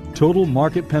Surround. Total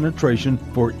market penetration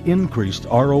for increased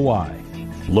ROI.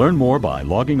 Learn more by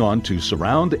logging on to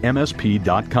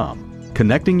surroundmsp.com,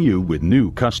 connecting you with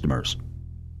new customers.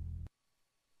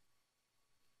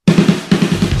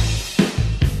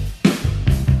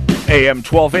 AM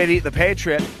 1280, The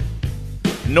Patriot,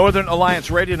 Northern Alliance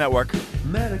Radio Network.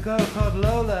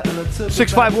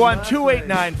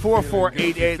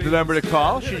 651-289-4488, the number to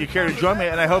call, should you care to join me,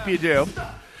 and I hope you do.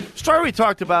 Story we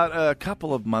talked about a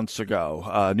couple of months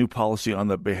ago, new policy on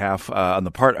the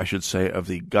part, I should say, of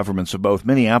the governments of both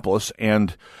Minneapolis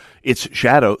and its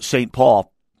shadow, St.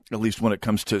 Paul, at least when it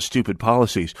comes to stupid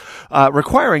policies,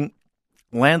 requiring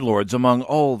landlords, among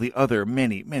all the other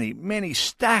many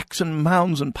stacks and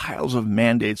mounds and piles of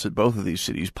mandates that both of these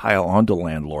cities pile onto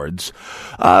landlords,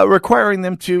 requiring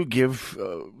them to give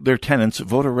their tenants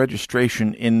voter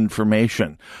registration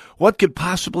information. What could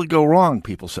possibly go wrong,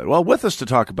 people said. Well, with us to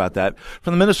talk about that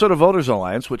from the Minnesota Voters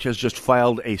Alliance, which has just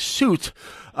filed a suit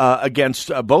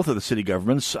against both of the city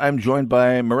governments, I'm joined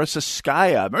by Marissa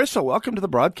Skaja. Marissa, welcome to the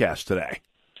broadcast today.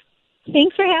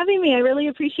 Thanks for having me. I really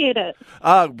appreciate it.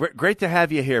 Great to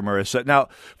have you here, Marissa. Now,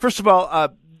 first of all,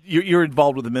 you're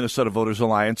involved with the Minnesota Voters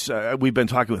Alliance. We've been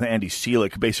talking with Andy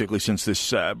Seelick basically since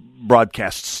this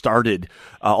broadcast started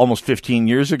almost 15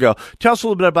 years ago. Tell us a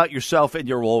little bit about yourself and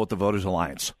your role with the Voters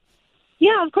Alliance.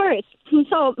 Yeah, of course.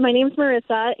 So my name's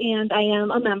Marissa, and I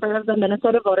am a member of the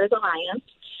Minnesota Voters Alliance.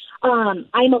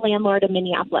 I'm a landlord in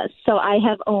Minneapolis, so I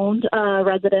have owned a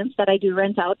residence that I do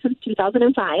rent out since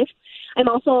 2005. I'm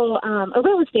also a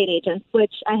real estate agent,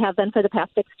 which I have been for the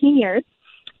past 16 years,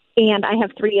 and I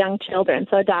have 3 young children,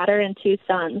 so a daughter and 2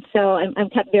 sons. So I'm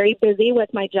kept very busy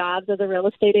with my jobs as a real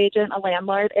estate agent, a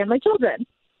landlord, and my children.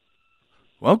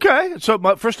 Okay, so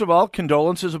first of all,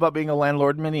 condolences about being a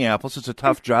landlord in Minneapolis. It's a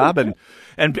tough job, and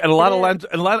a lot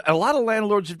of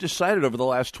landlords have decided over the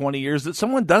last 20 years that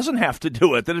someone doesn't have to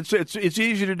do it; that it's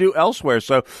easier to do elsewhere.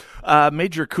 So,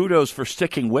 major kudos for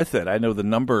sticking with it. I know the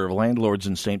number of landlords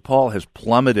in St. Paul has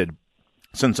plummeted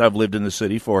since I've lived in the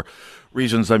city for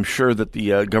reasons I'm sure that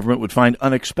the government would find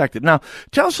unexpected. Now,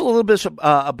 tell us a little bit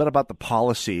about the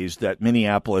policies that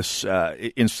Minneapolis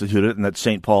instituted and that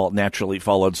St. Paul naturally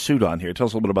followed suit on here. Tell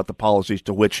us a little bit about the policies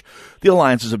to which the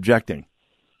Alliance is objecting.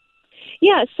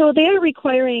 Yeah, so they are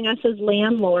requiring us as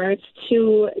landlords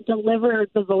to deliver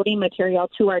the voting material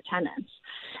to our tenants.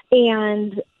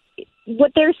 And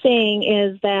what they're saying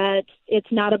is that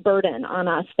it's not a burden on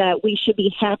us, that we should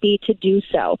be happy to do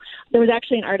so. There was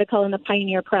actually an article in the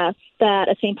Pioneer Press that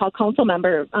a St. Paul council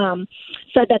member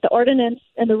said that the ordinance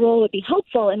and the rule would be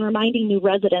helpful in reminding new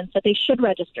residents that they should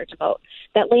register to vote,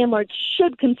 that landlords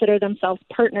should consider themselves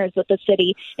partners with the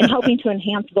city in helping to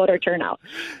enhance voter turnout.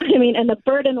 I mean, and the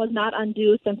burden was not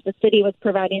undue since the city was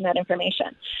providing that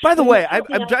information. By the way,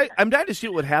 I'm dying to see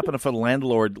what would happen if a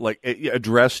landlord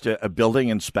addressed a building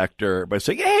inspector by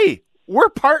saying, "Hey, we're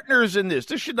partners in this.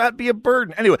 This should not be a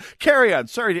burden." Anyway, carry on.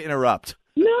 Sorry to interrupt.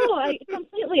 No, I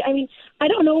mean, I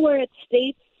don't know where it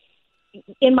states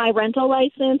in my rental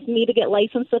license, me to get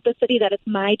licensed with the city, that it's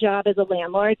my job as a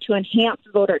landlord to enhance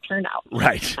voter turnout.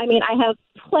 Right. I mean, I have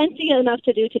plenty enough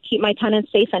to do to keep my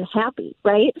tenants safe and happy,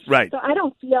 right? Right. So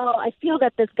I feel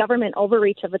that this government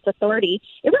overreach of its authority,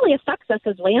 it really affects us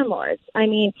as landlords. I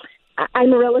mean,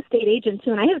 I'm a real estate agent,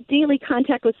 too, and I have daily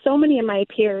contact with so many of my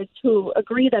peers who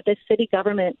agree that this city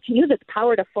government can use its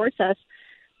power to force us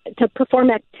to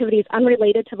perform activities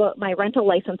unrelated to what my rental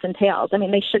license entails. I mean,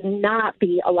 they should not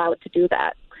be allowed to do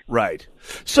that. Right.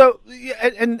 So,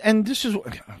 and this is,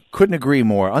 couldn't agree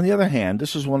more. On the other hand,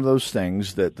 this is one of those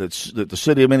things that the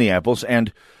city of Minneapolis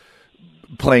and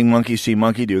playing monkey see,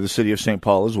 monkey do, the city of St.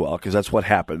 Paul as well, because that's what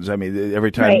happens. I mean,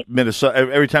 every time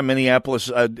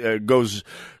Minneapolis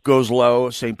goes low,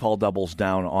 St. Paul doubles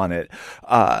down on it,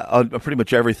 on pretty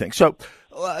much everything. So,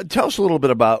 tell us a little bit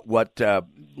about what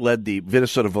led the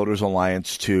Minnesota Voters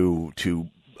Alliance to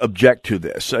object to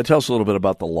this. Tell us a little bit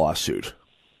about the lawsuit.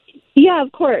 Yeah,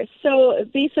 of course. So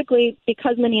basically,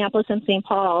 because Minneapolis and St.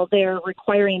 Paul, they're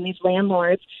requiring these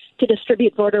landlords to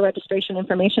distribute voter registration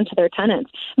information to their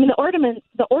tenants. I mean,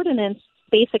 the ordinance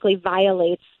basically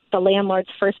violates the landlord's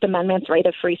First Amendment's right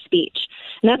of free speech.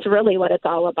 And that's really what it's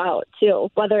all about, too.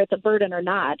 Whether it's a burden or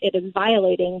not, it is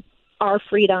violating our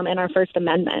freedom and our First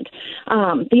Amendment.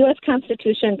 The U.S.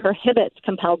 Constitution prohibits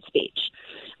compelled speech,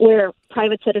 where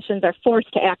private citizens are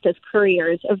forced to act as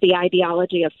couriers of the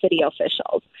ideology of city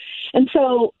officials. And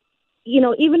so,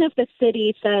 even if the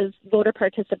city says voter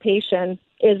participation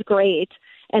is great,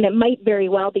 and it might very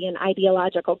well be an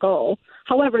ideological goal,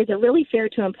 however, is it really fair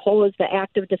to impose the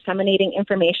act of disseminating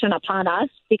information upon us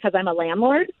because I'm a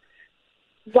landlord?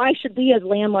 Why should we as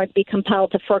landlords be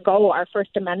compelled to forego our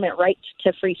First Amendment right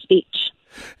to free speech?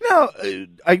 Now,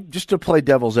 just to play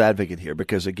devil's advocate here,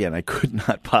 because, again, I could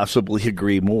not possibly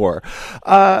agree more.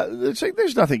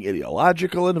 There's nothing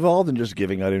ideological involved in just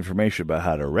giving out information about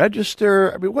how to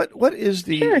register. I mean, what is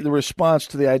the response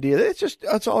to the idea that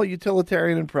it's all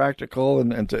utilitarian and practical,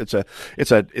 and it's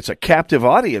a captive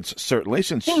audience, certainly,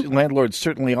 since landlords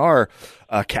certainly are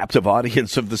a captive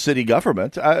audience of the city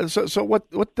government. So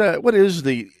what is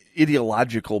the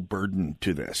ideological burden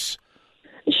to this?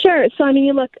 Sure. So, I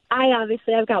mean,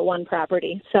 I've got one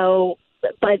property. So,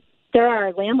 but there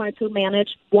are landlords who manage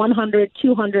 100,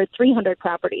 200, 300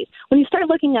 properties. When you start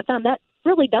looking at them, that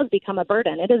really does become a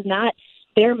burden. It is not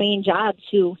their main job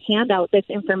to hand out this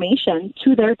information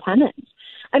to their tenants.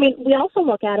 I mean, we also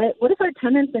look at it, what if our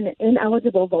tenant's an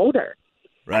ineligible voter?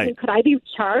 Right. I mean, could I be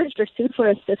charged or sued for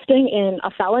assisting in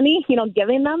a felony,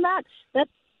 giving them that? That's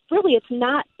really, it's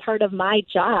not part of my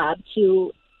job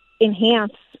to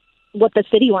enhance what the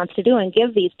city wants to do and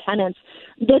give these tenants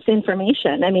this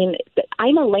information. I mean,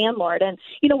 I'm a landlord, and,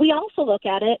 we also look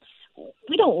at it,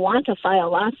 we don't want to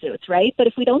file lawsuits, right? But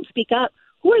if we don't speak up,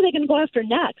 who are they going to go after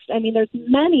next? I mean, there's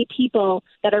many people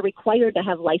that are required to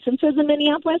have licenses in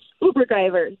Minneapolis, Uber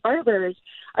drivers, barbers.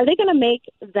 Are they going to make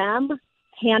them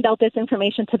hand out this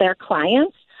information to their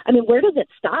clients? I mean, where does it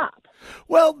stop?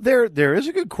 Well, there is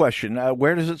a good question.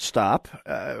 Where does it stop,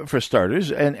 for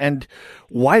starters, and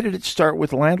why did it start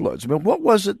with landlords? I mean, what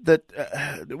was it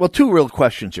that? Well, two real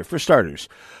questions here. For starters,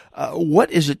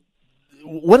 what is it?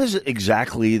 What is it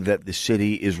exactly that the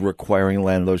city is requiring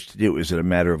landlords to do? Is it a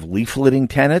matter of leafleting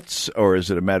tenants, or is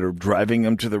it a matter of driving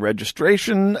them to the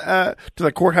registration, to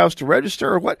the courthouse to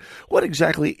register? Or what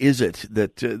exactly is it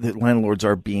that landlords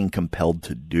are being compelled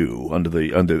to do under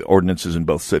the ordinances in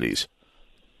both cities?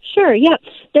 Sure, yeah.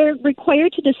 They're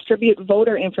required to distribute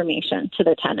voter information to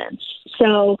the tenants.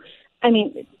 So, I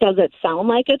mean, does it sound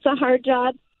like it's a hard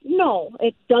job? No,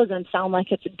 it doesn't sound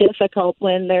like it's difficult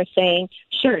when they're saying,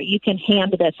 sure, you can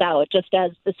hand this out, just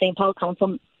as the St. Paul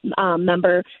Council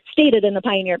member stated in the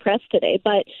Pioneer Press today.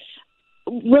 But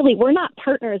really, we're not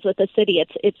partners with the city.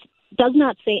 It does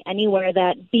not say anywhere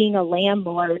that being a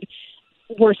landlord,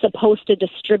 we're supposed to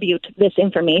distribute this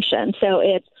information. So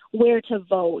it's where to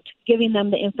vote, giving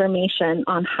them the information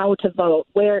on how to vote,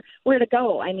 where to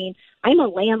go. I mean, I'm a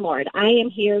landlord. I am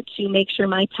here to make sure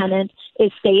my tenant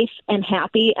is safe and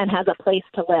happy and has a place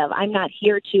to live. I'm not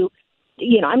here to,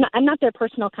 I'm not their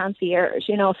personal concierge.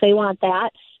 If they want that,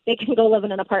 they can go live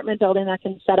in an apartment building that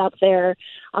can set up their,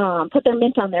 put their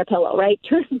mint on their pillow, right?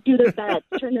 Do their bed,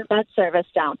 turn their bed service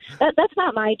down. That's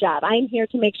not my job. I'm here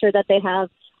to make sure that they have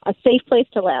a safe place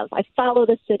to live. I follow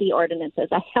the city ordinances.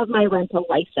 I have my rental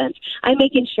license. I'm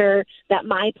making sure that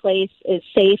my place is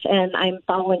safe, and I'm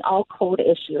following all code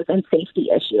issues and safety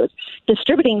issues.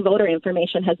 Distributing voter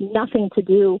information has nothing to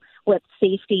do with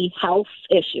safety, health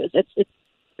issues.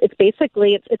 It's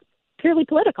basically purely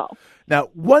political. Now,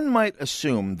 one might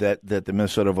assume that the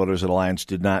Minnesota Voters Alliance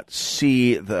did not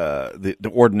see the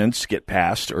ordinance get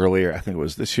passed earlier. I think it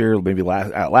was this year, maybe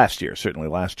last year, certainly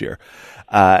last year,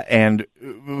 and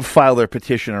file their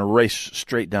petition and race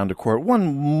straight down to court.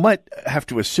 One might have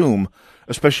to assume,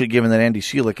 especially given that Andy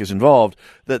Selick is involved,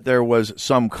 that there was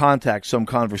some contact, some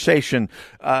conversation,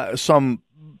 some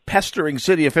pestering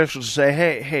city officials to say,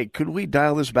 hey, could we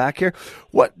dial this back here?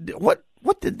 What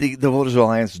did the Voters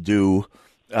Alliance do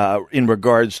in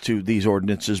regards to these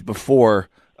ordinances before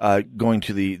going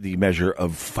to the measure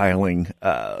of filing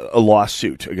a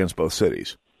lawsuit against both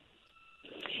cities?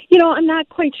 I'm not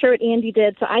quite sure what Andy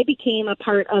did. So I became a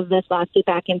part of this lawsuit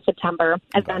back in September.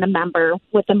 I've been a member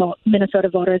with the Minnesota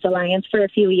Voters Alliance for a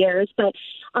few years. But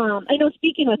I know,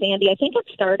 speaking with Andy, I think it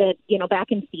started,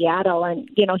 back in Seattle, and,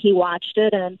 he watched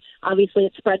it, and obviously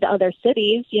it spread to other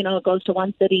cities. It goes to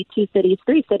one city, two cities,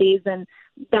 three cities, and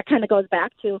that kind of goes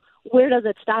back to where does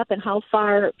it stop and how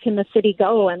far can the city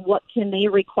go and what can they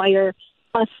require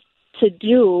us to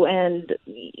do, and,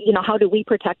 how do we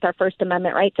protect our First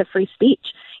Amendment right to free speech?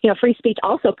 Free speech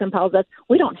also compels us.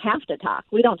 We don't have to talk.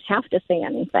 We don't have to say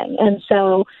anything. And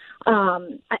so,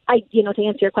 to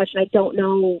answer your question, I don't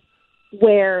know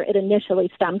where it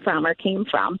initially stemmed from or came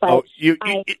from. But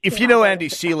if you know Andy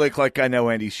Selick, like I know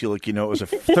Andy Selick, it was a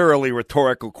thoroughly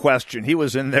rhetorical question. He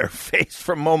was in their face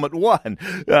from moment one.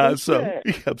 So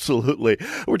absolutely.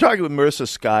 We're talking with Marissa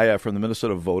Skaja from the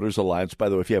Minnesota Voters Alliance. By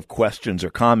the way, if you have questions or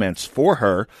comments for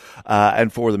her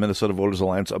and for the Minnesota Voters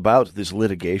Alliance about this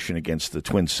litigation against the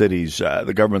Twin Cities,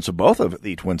 the governments of both of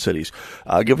the Twin Cities,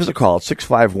 give us a call at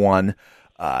 651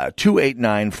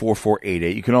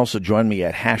 289-4488. You can also join me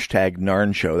at hashtag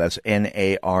NARN Show. That's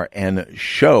NARN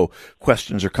Show.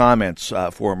 Questions or comments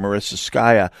for Marissa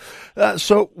Skaja.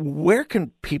 So where can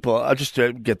people, just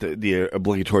to get the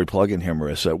obligatory plug in here,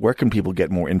 Marissa, where can people get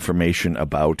more information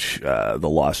about the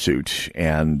lawsuit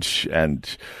and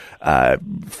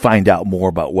find out more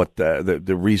about what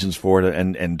the reasons for it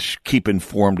and keep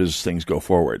informed as things go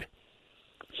forward?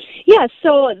 Yes,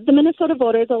 so the Minnesota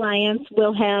Voters Alliance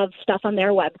will have stuff on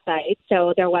their website.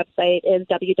 So their website is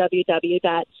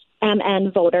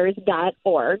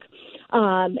www.mnvoters.org.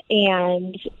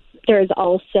 And there's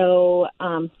also,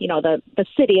 the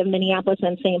city of Minneapolis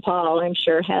and St. Paul, I'm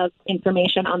sure, have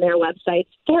information on their websites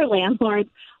for landlords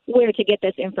where to get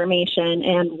this information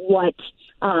and what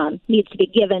needs to be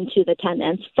given to the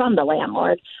tenants from the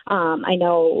landlord. I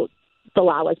know the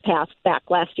law was passed back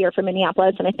last year for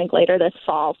Minneapolis, and I think later this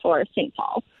fall for St.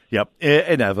 Paul. Yep,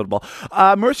 inevitable.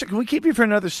 Marissa, can we keep you for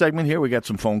another segment here? We got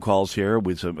some phone calls here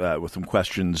with some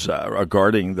questions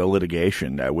regarding the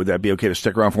litigation. Would that be okay to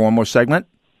stick around for one more segment?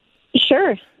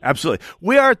 Sure. Absolutely.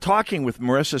 We are talking with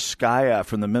Marissa Skaja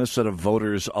from the Minnesota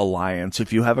Voters Alliance.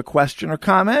 If you have a question or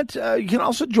comment, you can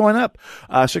also join up,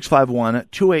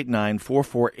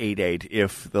 651-289-4488.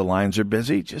 If the lines are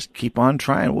busy, just keep on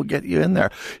trying. We'll get you in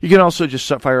there. You can also just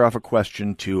fire off a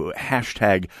question to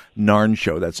hashtag NARN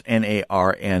Show. That's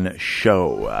NARN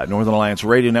Show. Northern Alliance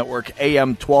Radio Network,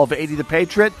 AM 1280 The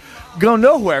Patriot. Go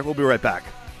nowhere. We'll be right back.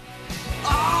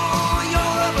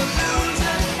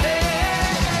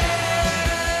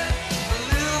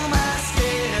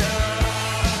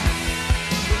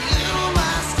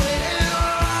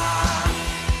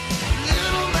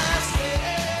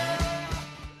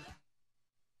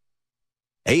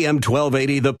 AM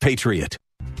 1280, The Patriot.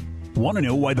 Want to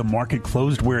know why the market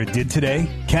closed where it did today?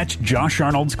 Catch Josh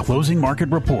Arnold's Closing Market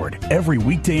Report every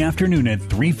weekday afternoon at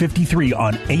 3:53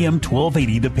 on AM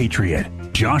 1280, The Patriot.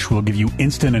 Josh will give you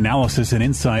instant analysis and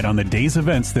insight on the day's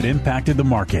events that impacted the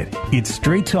market. It's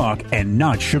straight talk and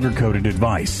not sugar-coated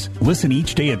advice. Listen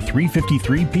each day at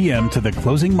 3:53 p.m. to the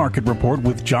Closing Market Report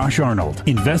with Josh Arnold,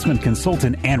 investment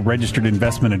consultant and registered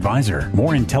investment advisor.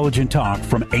 More intelligent talk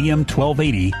from AM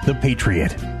 1280, The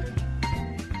Patriot.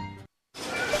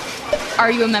 Are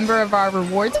you a member of our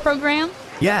rewards program?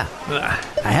 Yeah,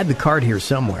 I had the card here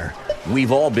somewhere.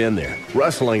 We've all been there,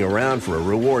 rustling around for a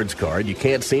rewards card you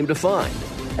can't seem to find.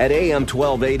 At AM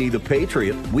 1280 The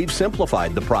Patriot, we've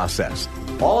simplified the process.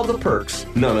 All the perks,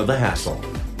 none of the hassle.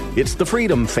 It's the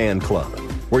Freedom Fan Club,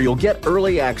 where you'll get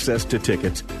early access to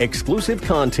tickets, exclusive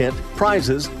content,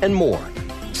 prizes, and more.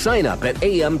 Sign up at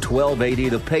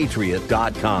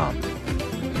am1280thepatriot.com.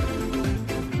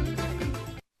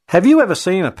 Have you ever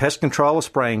seen a pest controller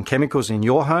spraying chemicals in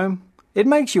your home? It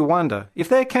makes you wonder, if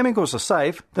their chemicals are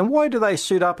safe, then why do they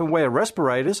suit up and wear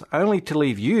respirators only to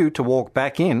leave you to walk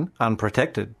back in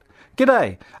unprotected?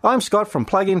 G'day, I'm Scott from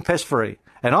Plug-in Pest Free,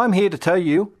 and I'm here to tell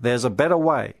you there's a better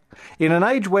way. In an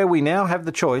age where we now have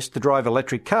the choice to drive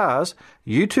electric cars,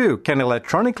 you too can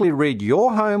electronically rid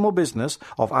your home or business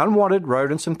of unwanted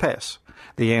rodents and pests.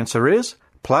 The answer is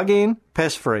Plug-in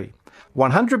Pest Free.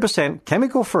 100%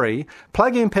 chemical-free,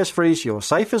 Plug-in Pest Free is your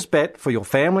safest bet for your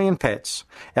family and pets.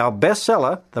 Our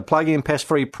bestseller, the Plug-in Pest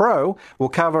Free Pro, will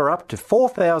cover up to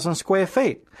 4,000 square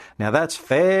feet. Now that's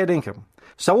fair dinkum.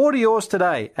 So order yours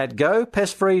today at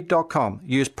gopestfree.com.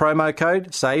 Use promo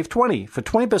code SAVE20 for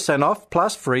 20% off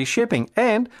plus free shipping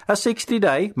and a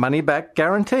 60-day money-back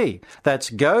guarantee. That's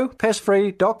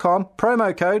gopestfree.com,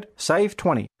 promo code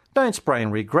SAVE20. Don't spray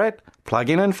and regret. Plug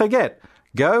in and forget.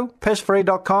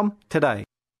 GoPestFree.com today.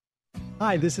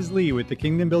 Hi, this is Lee with the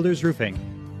Kingdom Builders Roofing.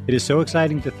 It is so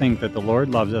exciting to think that the Lord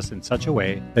loves us in such a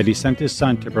way that He sent His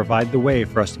Son to provide the way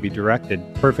for us to be directed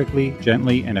perfectly,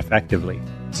 gently, and effectively.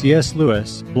 C.S.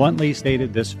 Lewis bluntly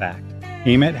stated this fact: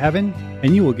 aim at heaven,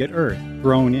 and you will get earth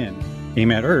thrown in.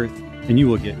 Aim at earth, and you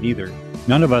will get neither.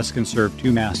 None of us can serve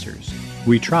two masters.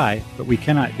 We try, but we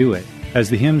cannot do it. As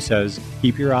the hymn says,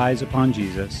 keep your eyes upon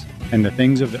Jesus, and the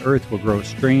things of the earth will grow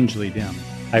strangely dim.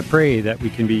 I pray that we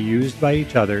can be used by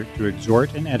each other to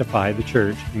exhort and edify the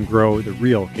church and grow the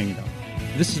real kingdom.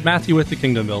 This is Matthew with the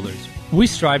Kingdom Builders. We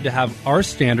strive to have our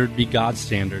standard be God's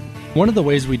standard. One of the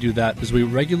ways we do that is we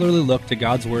regularly look to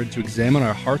God's Word to examine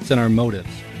our hearts and our motives,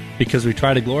 because we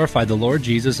try to glorify the Lord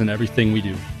Jesus in everything we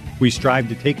do. We strive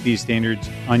to take these standards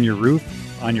on your roof,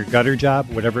 on your gutter job,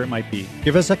 whatever it might be.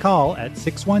 Give us a call at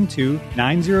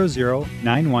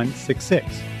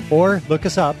 612-900-9166 or look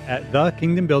us up at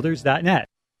thekingdombuilders.net.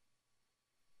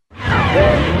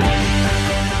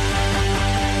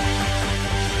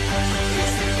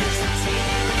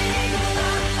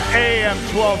 AM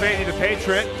 1280 The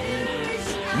Patriot,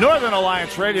 Northern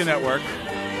Alliance Radio Network,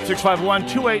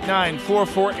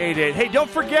 651-289-4488. Hey, don't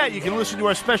forget, you can listen to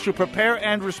our special Prepare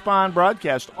and Respond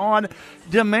broadcast on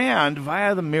demand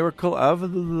via the miracle of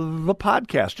the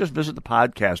podcast. Just visit the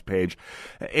podcast page,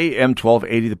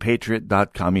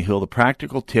 am1280thepatriot.com. You hear the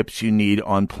practical tips you need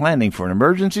on planning for an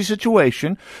emergency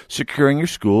situation, securing your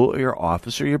school or your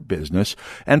office or your business,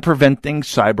 and preventing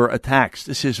cyber attacks.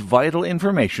 This is vital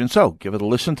information, so give it a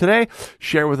listen today.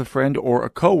 Share with a friend or a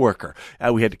coworker.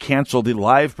 We had to cancel the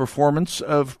live performance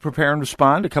of Prepare and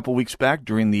Respond a couple weeks back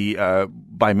during the,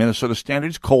 by Minnesota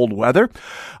standards, cold weather.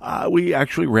 We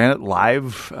actually ran it live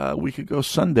a week ago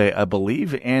Sunday, I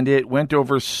believe, and it went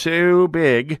over so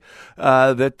big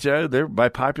that by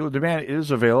popular demand, it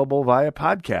is available via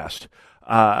podcast.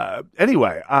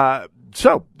 Anyway,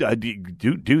 so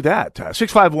do that.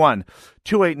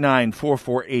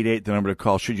 651-289-4488, the number to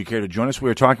call should you care to join us. We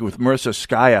are talking with Marissa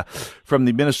Skaja from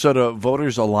the Minnesota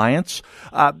Voters Alliance.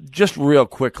 Just real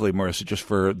quickly, Marissa, just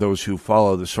for those who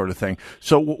follow this sort of thing.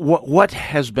 So what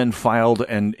has been filed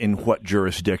and in what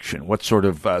jurisdiction? What sort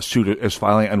of suit is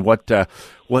filing, and what's the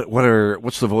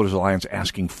Voters Alliance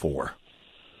asking for?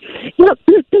 Well,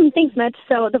 thanks, Mitch.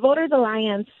 So the Voters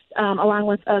Alliance, along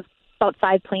with about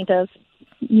 5 plaintiffs,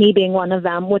 me being one of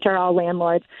them, which are all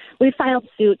landlords, we filed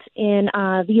suit in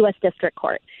the U.S. District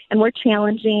Court, and we're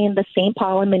challenging the St.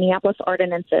 Paul and Minneapolis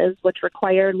ordinances, which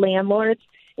require landlords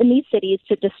in these cities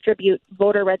to distribute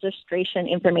voter registration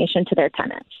information to their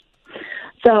tenants.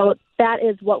 So that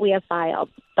is what we have filed.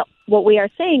 What we are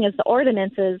saying is the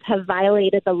ordinances have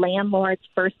violated the landlord's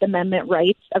First Amendment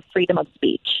rights of freedom of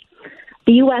speech.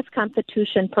 The U.S.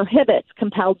 Constitution prohibits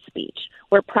compelled speech,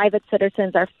 where private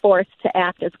citizens are forced to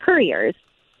act as couriers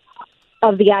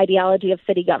of the ideology of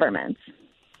city governments.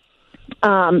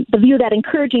 The view that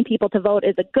encouraging people to vote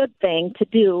is a good thing to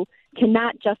do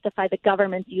cannot justify the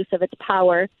government's use of its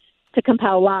power to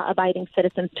compel law-abiding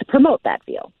citizens to promote that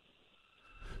view.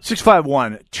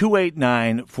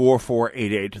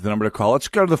 651-289-4488, the number to call. Let's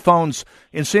go to the phones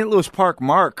in St. Louis Park.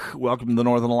 Mark, welcome to the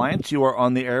Northern Alliance. You are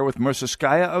on the air with Marissa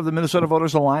Skaja of the Minnesota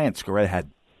Voters Alliance. Go right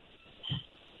ahead.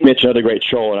 Mitch, another great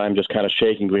show, and I'm just kind of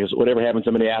shaking because whatever happens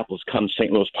in Minneapolis comes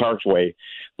St. Louis Park's way.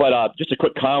 But just a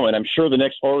quick comment. I'm sure the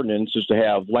next ordinance is to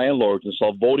have landlords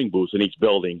install voting booths in each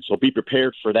building, so be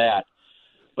prepared for that.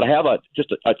 But I have a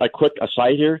quick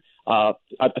aside here. I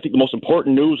think the most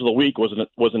important news of the week was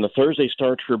in the Thursday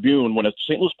Star Tribune when a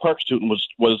St. Louis Park student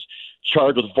was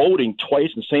charged with voting twice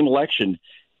in the same election.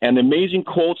 And the amazing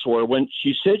quotes were when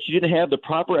she said she didn't have the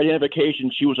proper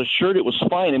identification, she was assured it was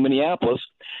fine in Minneapolis.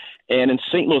 And in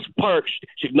St. Louis Park,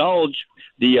 she acknowledged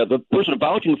the person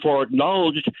vouching for her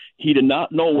acknowledged he did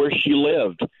not know where she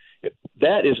lived.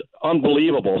 That is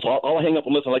unbelievable. So I'll hang up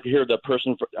and listen. I'd like to hear the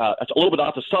person. It's a little bit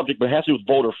off the subject, but it has to do with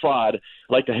voter fraud. I'd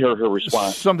like to hear her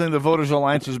response. Something the Voters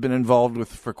Alliance has been involved with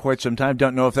for quite some time.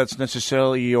 Don't know if that's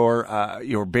necessarily your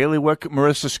bailiwick,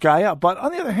 Marissa Skaja. But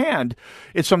on the other hand,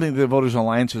 it's something the Voters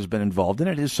Alliance has been involved in.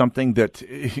 It is something that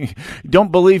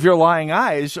don't believe your lying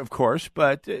eyes, of course.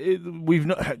 But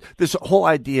this whole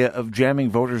idea of jamming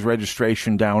voters'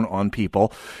 registration down on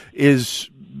people is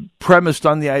premised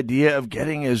on the idea of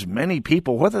getting as many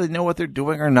people, whether they know what they're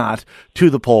doing or not, to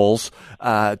the polls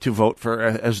to vote for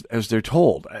as they're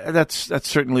told. That's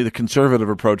certainly the conservative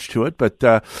approach to it, but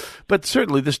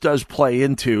certainly this does play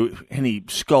into any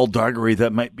skullduggery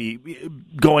that might be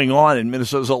going on in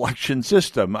Minnesota's election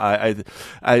system. I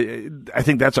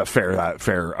think that's a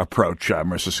fair approach,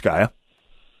 Marissa Skaja.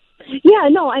 Yeah,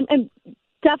 no, I'm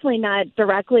definitely not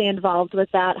directly involved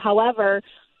with that. However,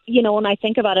 you know, when I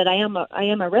think about it, I am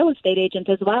a real estate agent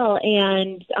as well,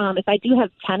 and if I do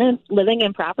have tenants living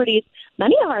in properties,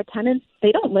 many of our tenants,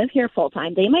 they don't live here full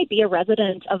time. They might be a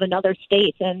resident of another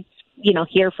state and, you know,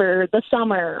 here for the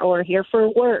summer or here for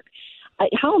work.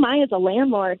 How am I as a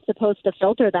landlord supposed to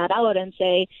filter that out and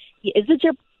say, is this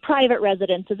your private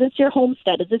residence? Is this your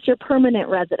homestead? Is this your permanent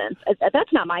residence?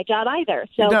 That's not my job either.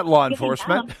 So not law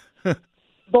enforcement.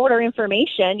 Voter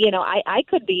information, you know, I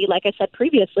could be, like I said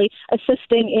previously,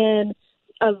 assisting in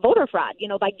a voter fraud, you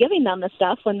know, by giving them the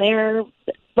stuff when they're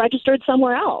registered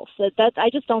somewhere else. I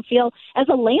just don't feel, as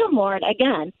a landlord,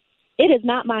 again, it is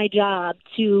not my job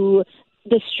to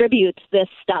distribute this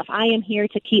stuff. I am here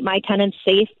to keep my tenants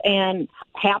safe and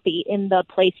happy in the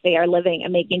place they are living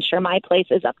and making sure my place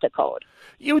is up to code.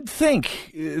 You would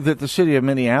think that the city of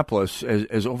Minneapolis,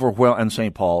 as overwhelmed, and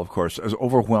St. Paul, of course, as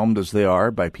overwhelmed as they are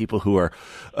by people who are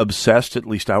obsessed, at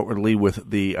least outwardly, with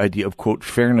the idea of, quote,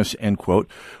 fairness, end quote,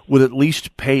 would at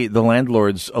least pay the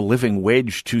landlords a living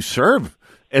wage to serve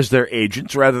as their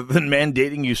agents rather than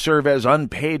mandating you serve as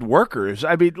unpaid workers.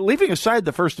 I mean, leaving aside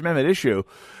the First Amendment issue,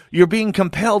 you're being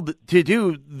compelled to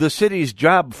do the city's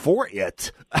job for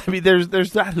it. I mean, there's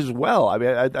that as well. I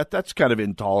mean, that's kind of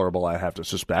intolerable, I have to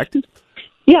suspect.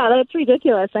 Yeah, that's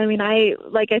ridiculous. I mean,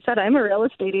 like I said, I'm a real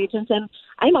estate agent, and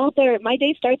I'm out there. My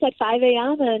day starts at 5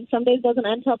 a.m., and some days doesn't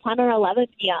end until 10 or 11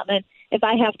 p.m. And if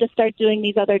I have to start doing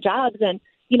these other jobs, and,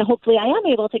 you know, hopefully I am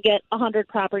able to get 100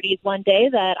 properties one day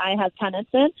that I have tenants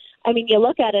in. I mean, you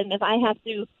look at it, and if I have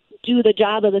to do the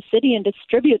job of the city and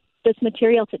distribute this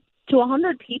material to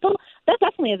 100 people, that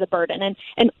definitely is a burden.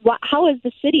 And how is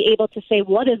the city able to say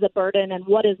what is a burden and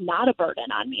what is not a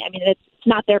burden on me? I mean, it's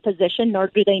not their position, nor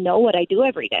do they know what I do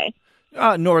every day.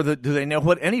 Nor do they know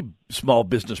what any small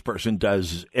business person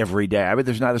does every day. I mean,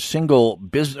 there's not a single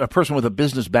a person with a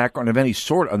business background of any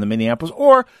sort on the Minneapolis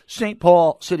or St.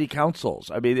 Paul city councils.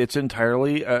 I mean, it's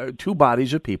entirely two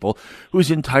bodies of people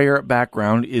whose entire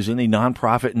background is in a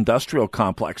nonprofit industrial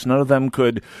complex. None of them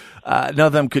could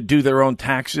do their own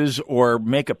taxes or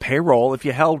make a payroll if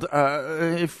you held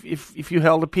if you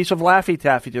held a piece of Laffy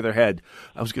Taffy to their head.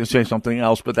 I was going to say something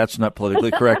else, but that's not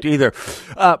politically correct either.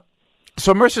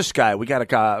 So, Marissa, Skaja, we got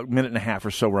a minute and a half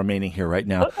or so remaining here right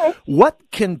now. Okay. What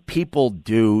can people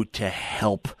do to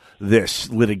help this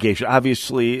litigation?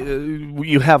 Obviously,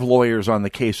 you have lawyers on the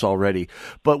case already,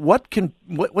 but what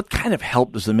kind of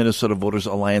help does the Minnesota Voters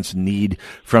Alliance need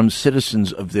from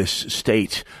citizens of this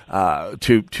state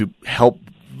to help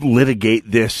litigate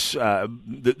this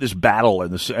this battle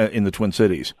in the Twin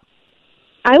Cities?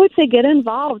 I would say get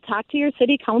involved. Talk to your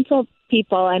city council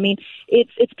people. I mean,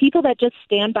 it's people that just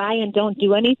stand by and don't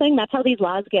do anything. That's how these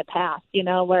laws get passed,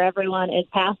 where everyone is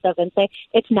passive and say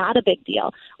it's not a big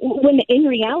deal. When in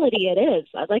reality it is.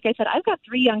 Like I said, I've got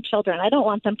 3 young children. I don't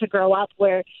want them to grow up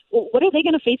where, what are they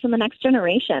going to face in the next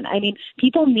generation? I mean,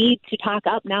 people need to talk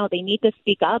up now. They need to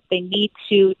speak up. They need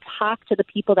to talk to the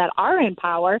people that are in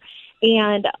power,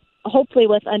 and hopefully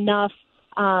with enough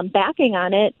backing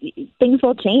on it, things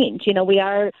will change. We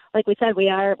are, like we said, we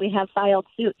have filed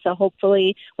suits. So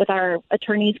hopefully with our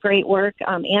attorney's great work,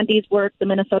 Andy's work, the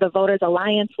Minnesota Voters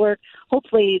Alliance work,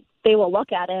 hopefully they will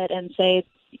look at it and say,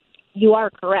 you are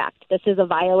correct. This is a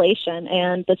violation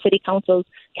and the city councils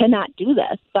cannot do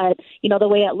this. But, the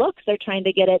way it looks, they're trying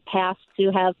to get it passed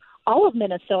to have all of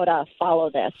Minnesota follow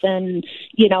this. And,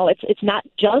 it's not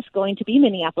just going to be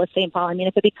Minneapolis, St. Paul. I mean,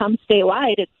 if it becomes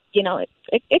statewide, it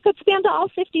could span to all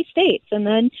 50 states, and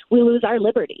then we lose our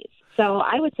liberties. So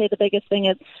I would say the biggest thing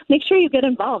is make sure you get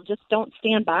involved. Just don't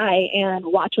stand by and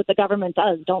watch what the government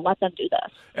does. Don't let them do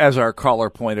this. As our caller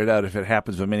pointed out, if it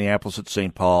happens in Minneapolis at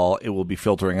St. Paul, it will be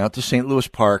filtering out to St. Louis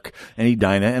Park and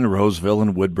Edina and Roseville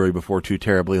and Woodbury before too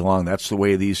terribly long. That's the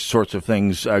way these sorts of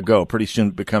things go. Pretty soon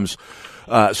it becomes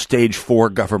stage 4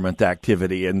 government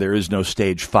activity, and there is no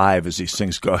stage 5 as these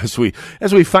things go, as we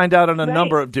find out on a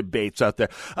number of debates out there.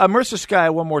 Marissa,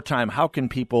 Skaja, one more time, how can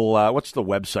people, what's the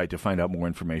website to find out more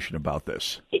information about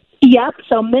this? Yep,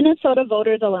 so Minnesota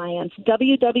Voters Alliance,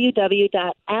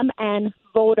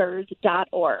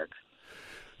 www.mnvoters.org.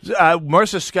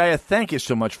 Marissa, Skaja, thank you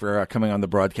so much for coming on the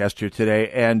broadcast here today,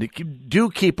 and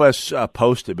do keep us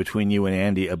posted between you and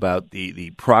Andy about the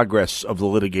progress of the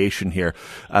litigation here.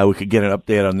 We could get an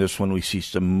update on this when we see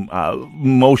some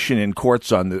motion in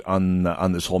courts on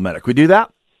this whole matter. Could we do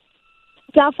that?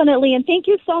 Definitely, and thank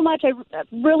you so much. I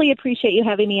really appreciate you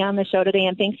having me on the show today,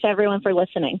 and thanks to everyone for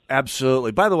listening.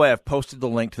 Absolutely. By the way, I've posted the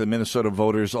link to the Minnesota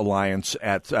Voters Alliance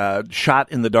at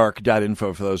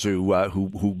shotinthedark.info for those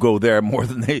who go there more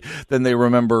than they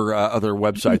remember other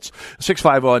websites.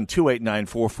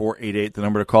 651-289-4488, the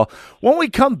number to call. When we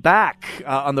come back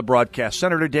on the broadcast,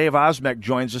 Senator Dave Osmek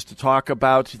joins us to talk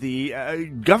about the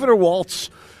Governor Walz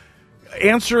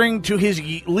answering to his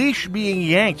leash being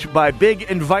yanked by big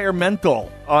environmental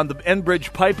on the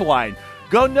Enbridge pipeline.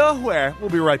 Go nowhere. We'll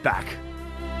be right back.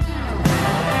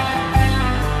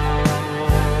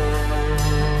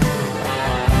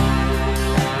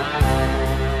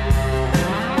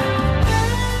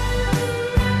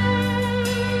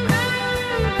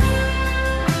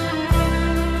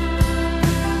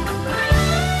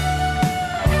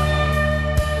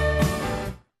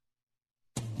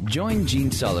 Join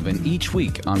Gene Sullivan each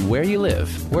week on Where You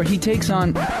Live, where he takes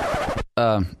on...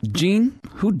 Gene,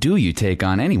 who do you take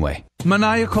on anyway?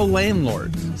 Maniacal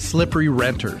landlords, slippery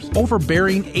renters,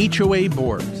 overbearing HOA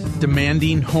boards,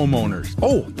 demanding homeowners.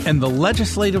 Oh, and the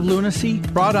legislative lunacy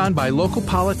brought on by local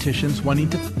politicians wanting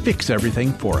to fix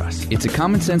everything for us. It's a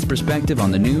common sense perspective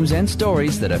on the news and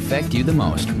stories that affect you the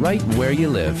most, right where you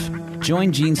live.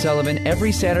 Join Gene Sullivan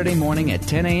every Saturday morning at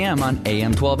 10 a.m. on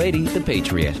AM 1280, The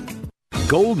Patriot.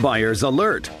 Gold buyers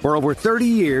alert. For over 30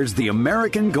 years, the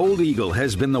American Gold Eagle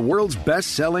has been the world's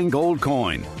best-selling gold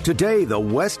coin. Today, the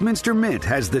Westminster Mint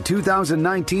has the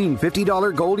 2019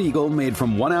 $50 Gold Eagle made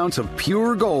from 1 ounce of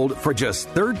pure gold for just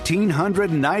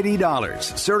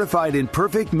 $1,390. Certified in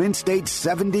perfect mint state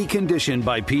 70 condition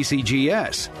by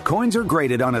PCGS. Coins are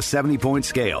graded on a 70-point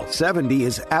scale. 70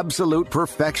 is absolute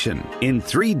perfection. In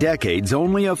 3 decades,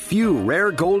 only a few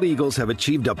rare Gold Eagles have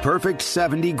achieved a perfect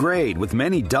 70 grade, with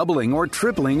many doubling or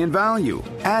tripling in value.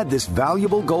 Add this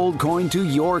valuable gold coin to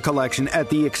your collection at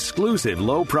the exclusive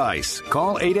low price.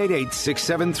 Call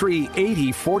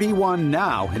 888-673-8041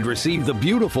 now and receive the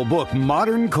beautiful book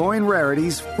Modern Coin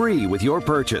Rarities free with your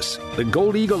purchase. The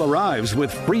Gold Eagle arrives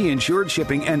with free insured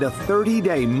shipping and a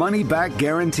 30-day money-back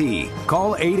guarantee.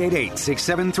 Call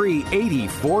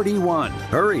 888-673-8041.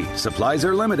 Hurry, supplies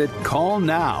are limited. Call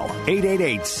now.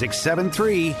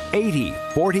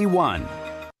 888-673-8041.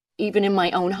 Even in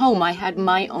my own home, I had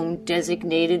my own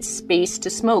designated space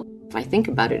to smoke. If I think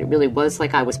about it, it really was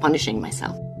like I was punishing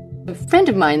myself. A friend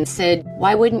of mine said,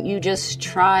 why wouldn't you just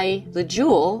try the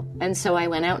Juul? And so I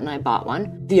went out and I bought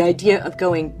one. The idea of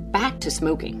going back to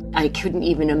smoking, I couldn't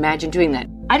even imagine doing that.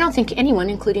 I don't think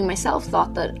anyone, including myself,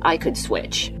 thought that I could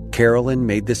switch. Carolyn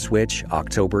made the switch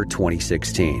October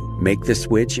 2016. Make the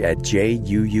switch at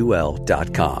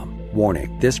JUUL.com.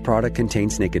 Warning, this product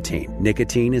contains nicotine.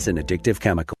 Nicotine is an addictive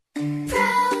chemical.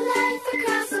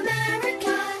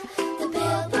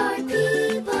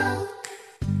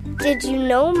 Did you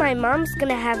know my mom's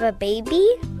gonna have a baby?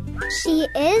 She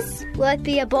is? Will it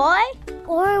be a boy?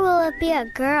 Or will it be a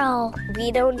girl?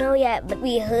 We don't know yet, but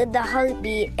we heard the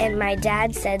heartbeat and my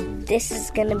dad said this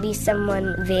is gonna be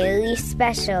someone very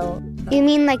special. You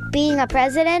mean like being a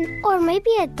president? Or maybe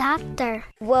a doctor?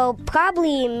 Well,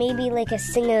 probably maybe like a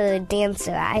singer or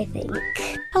dancer, I think.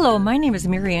 Hello, my name is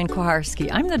Marianne Koharski.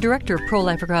 I'm the director of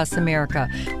Pro-Life Across America.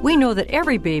 We know that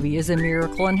every baby is a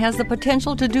miracle and has the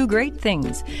potential to do great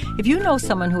things. If you know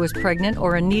someone who is pregnant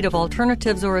or in need of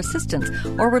alternatives or assistance,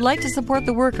 or would like to support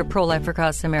the work of Pro-Life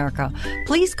Across America,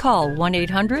 please call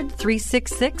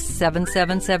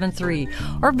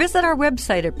 1-800-366-7773 or visit our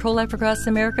website at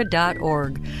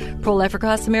prolifeacrossamerica.org. Pro-Life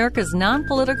Across America is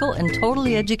non-political and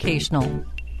totally educational.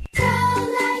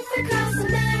 Pro-Life Across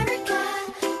America,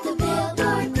 the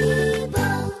Billboard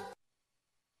people.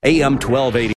 AM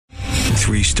 1280.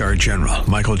 Three-star General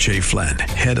Michael J. Flynn,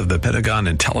 head of the Pentagon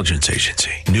Intelligence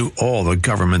Agency, knew all the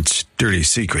government's dirty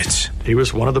secrets. He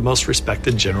was one of the most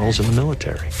respected generals in the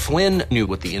military. Flynn knew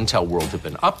what the intel world had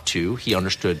been up to. He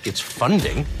understood its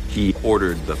funding. He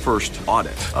ordered the first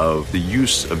audit of the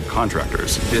use of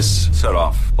contractors. This set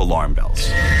off alarm bells.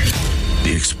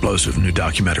 The explosive new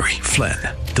documentary, Flynn,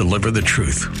 Deliver the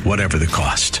Truth, Whatever the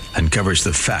Cost, uncovers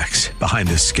the facts behind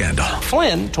this scandal.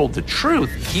 Flynn told the truth.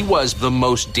 He was the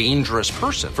most dangerous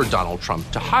person for Donald Trump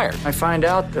to hire. I find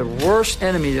out the worst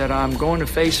enemy that I'm going to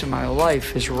face in my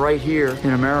life is right here in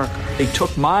America. They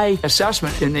took my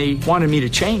assessment and they wanted me to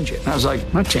change it. And I was like,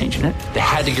 I'm not changing it. They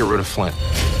had to get rid of Flynn.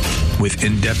 With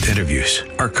in-depth interviews,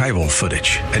 archival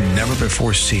footage, and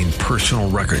never-before-seen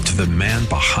personal records of the man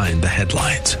behind the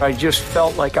headlines. I just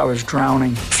felt like I was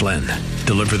drowning. Flynn,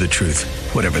 Deliver the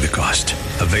Truth, Whatever the Cost.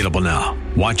 Available now.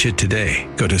 Watch it today.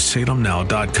 Go to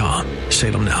salemnow.com.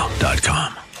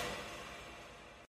 salemnow.com.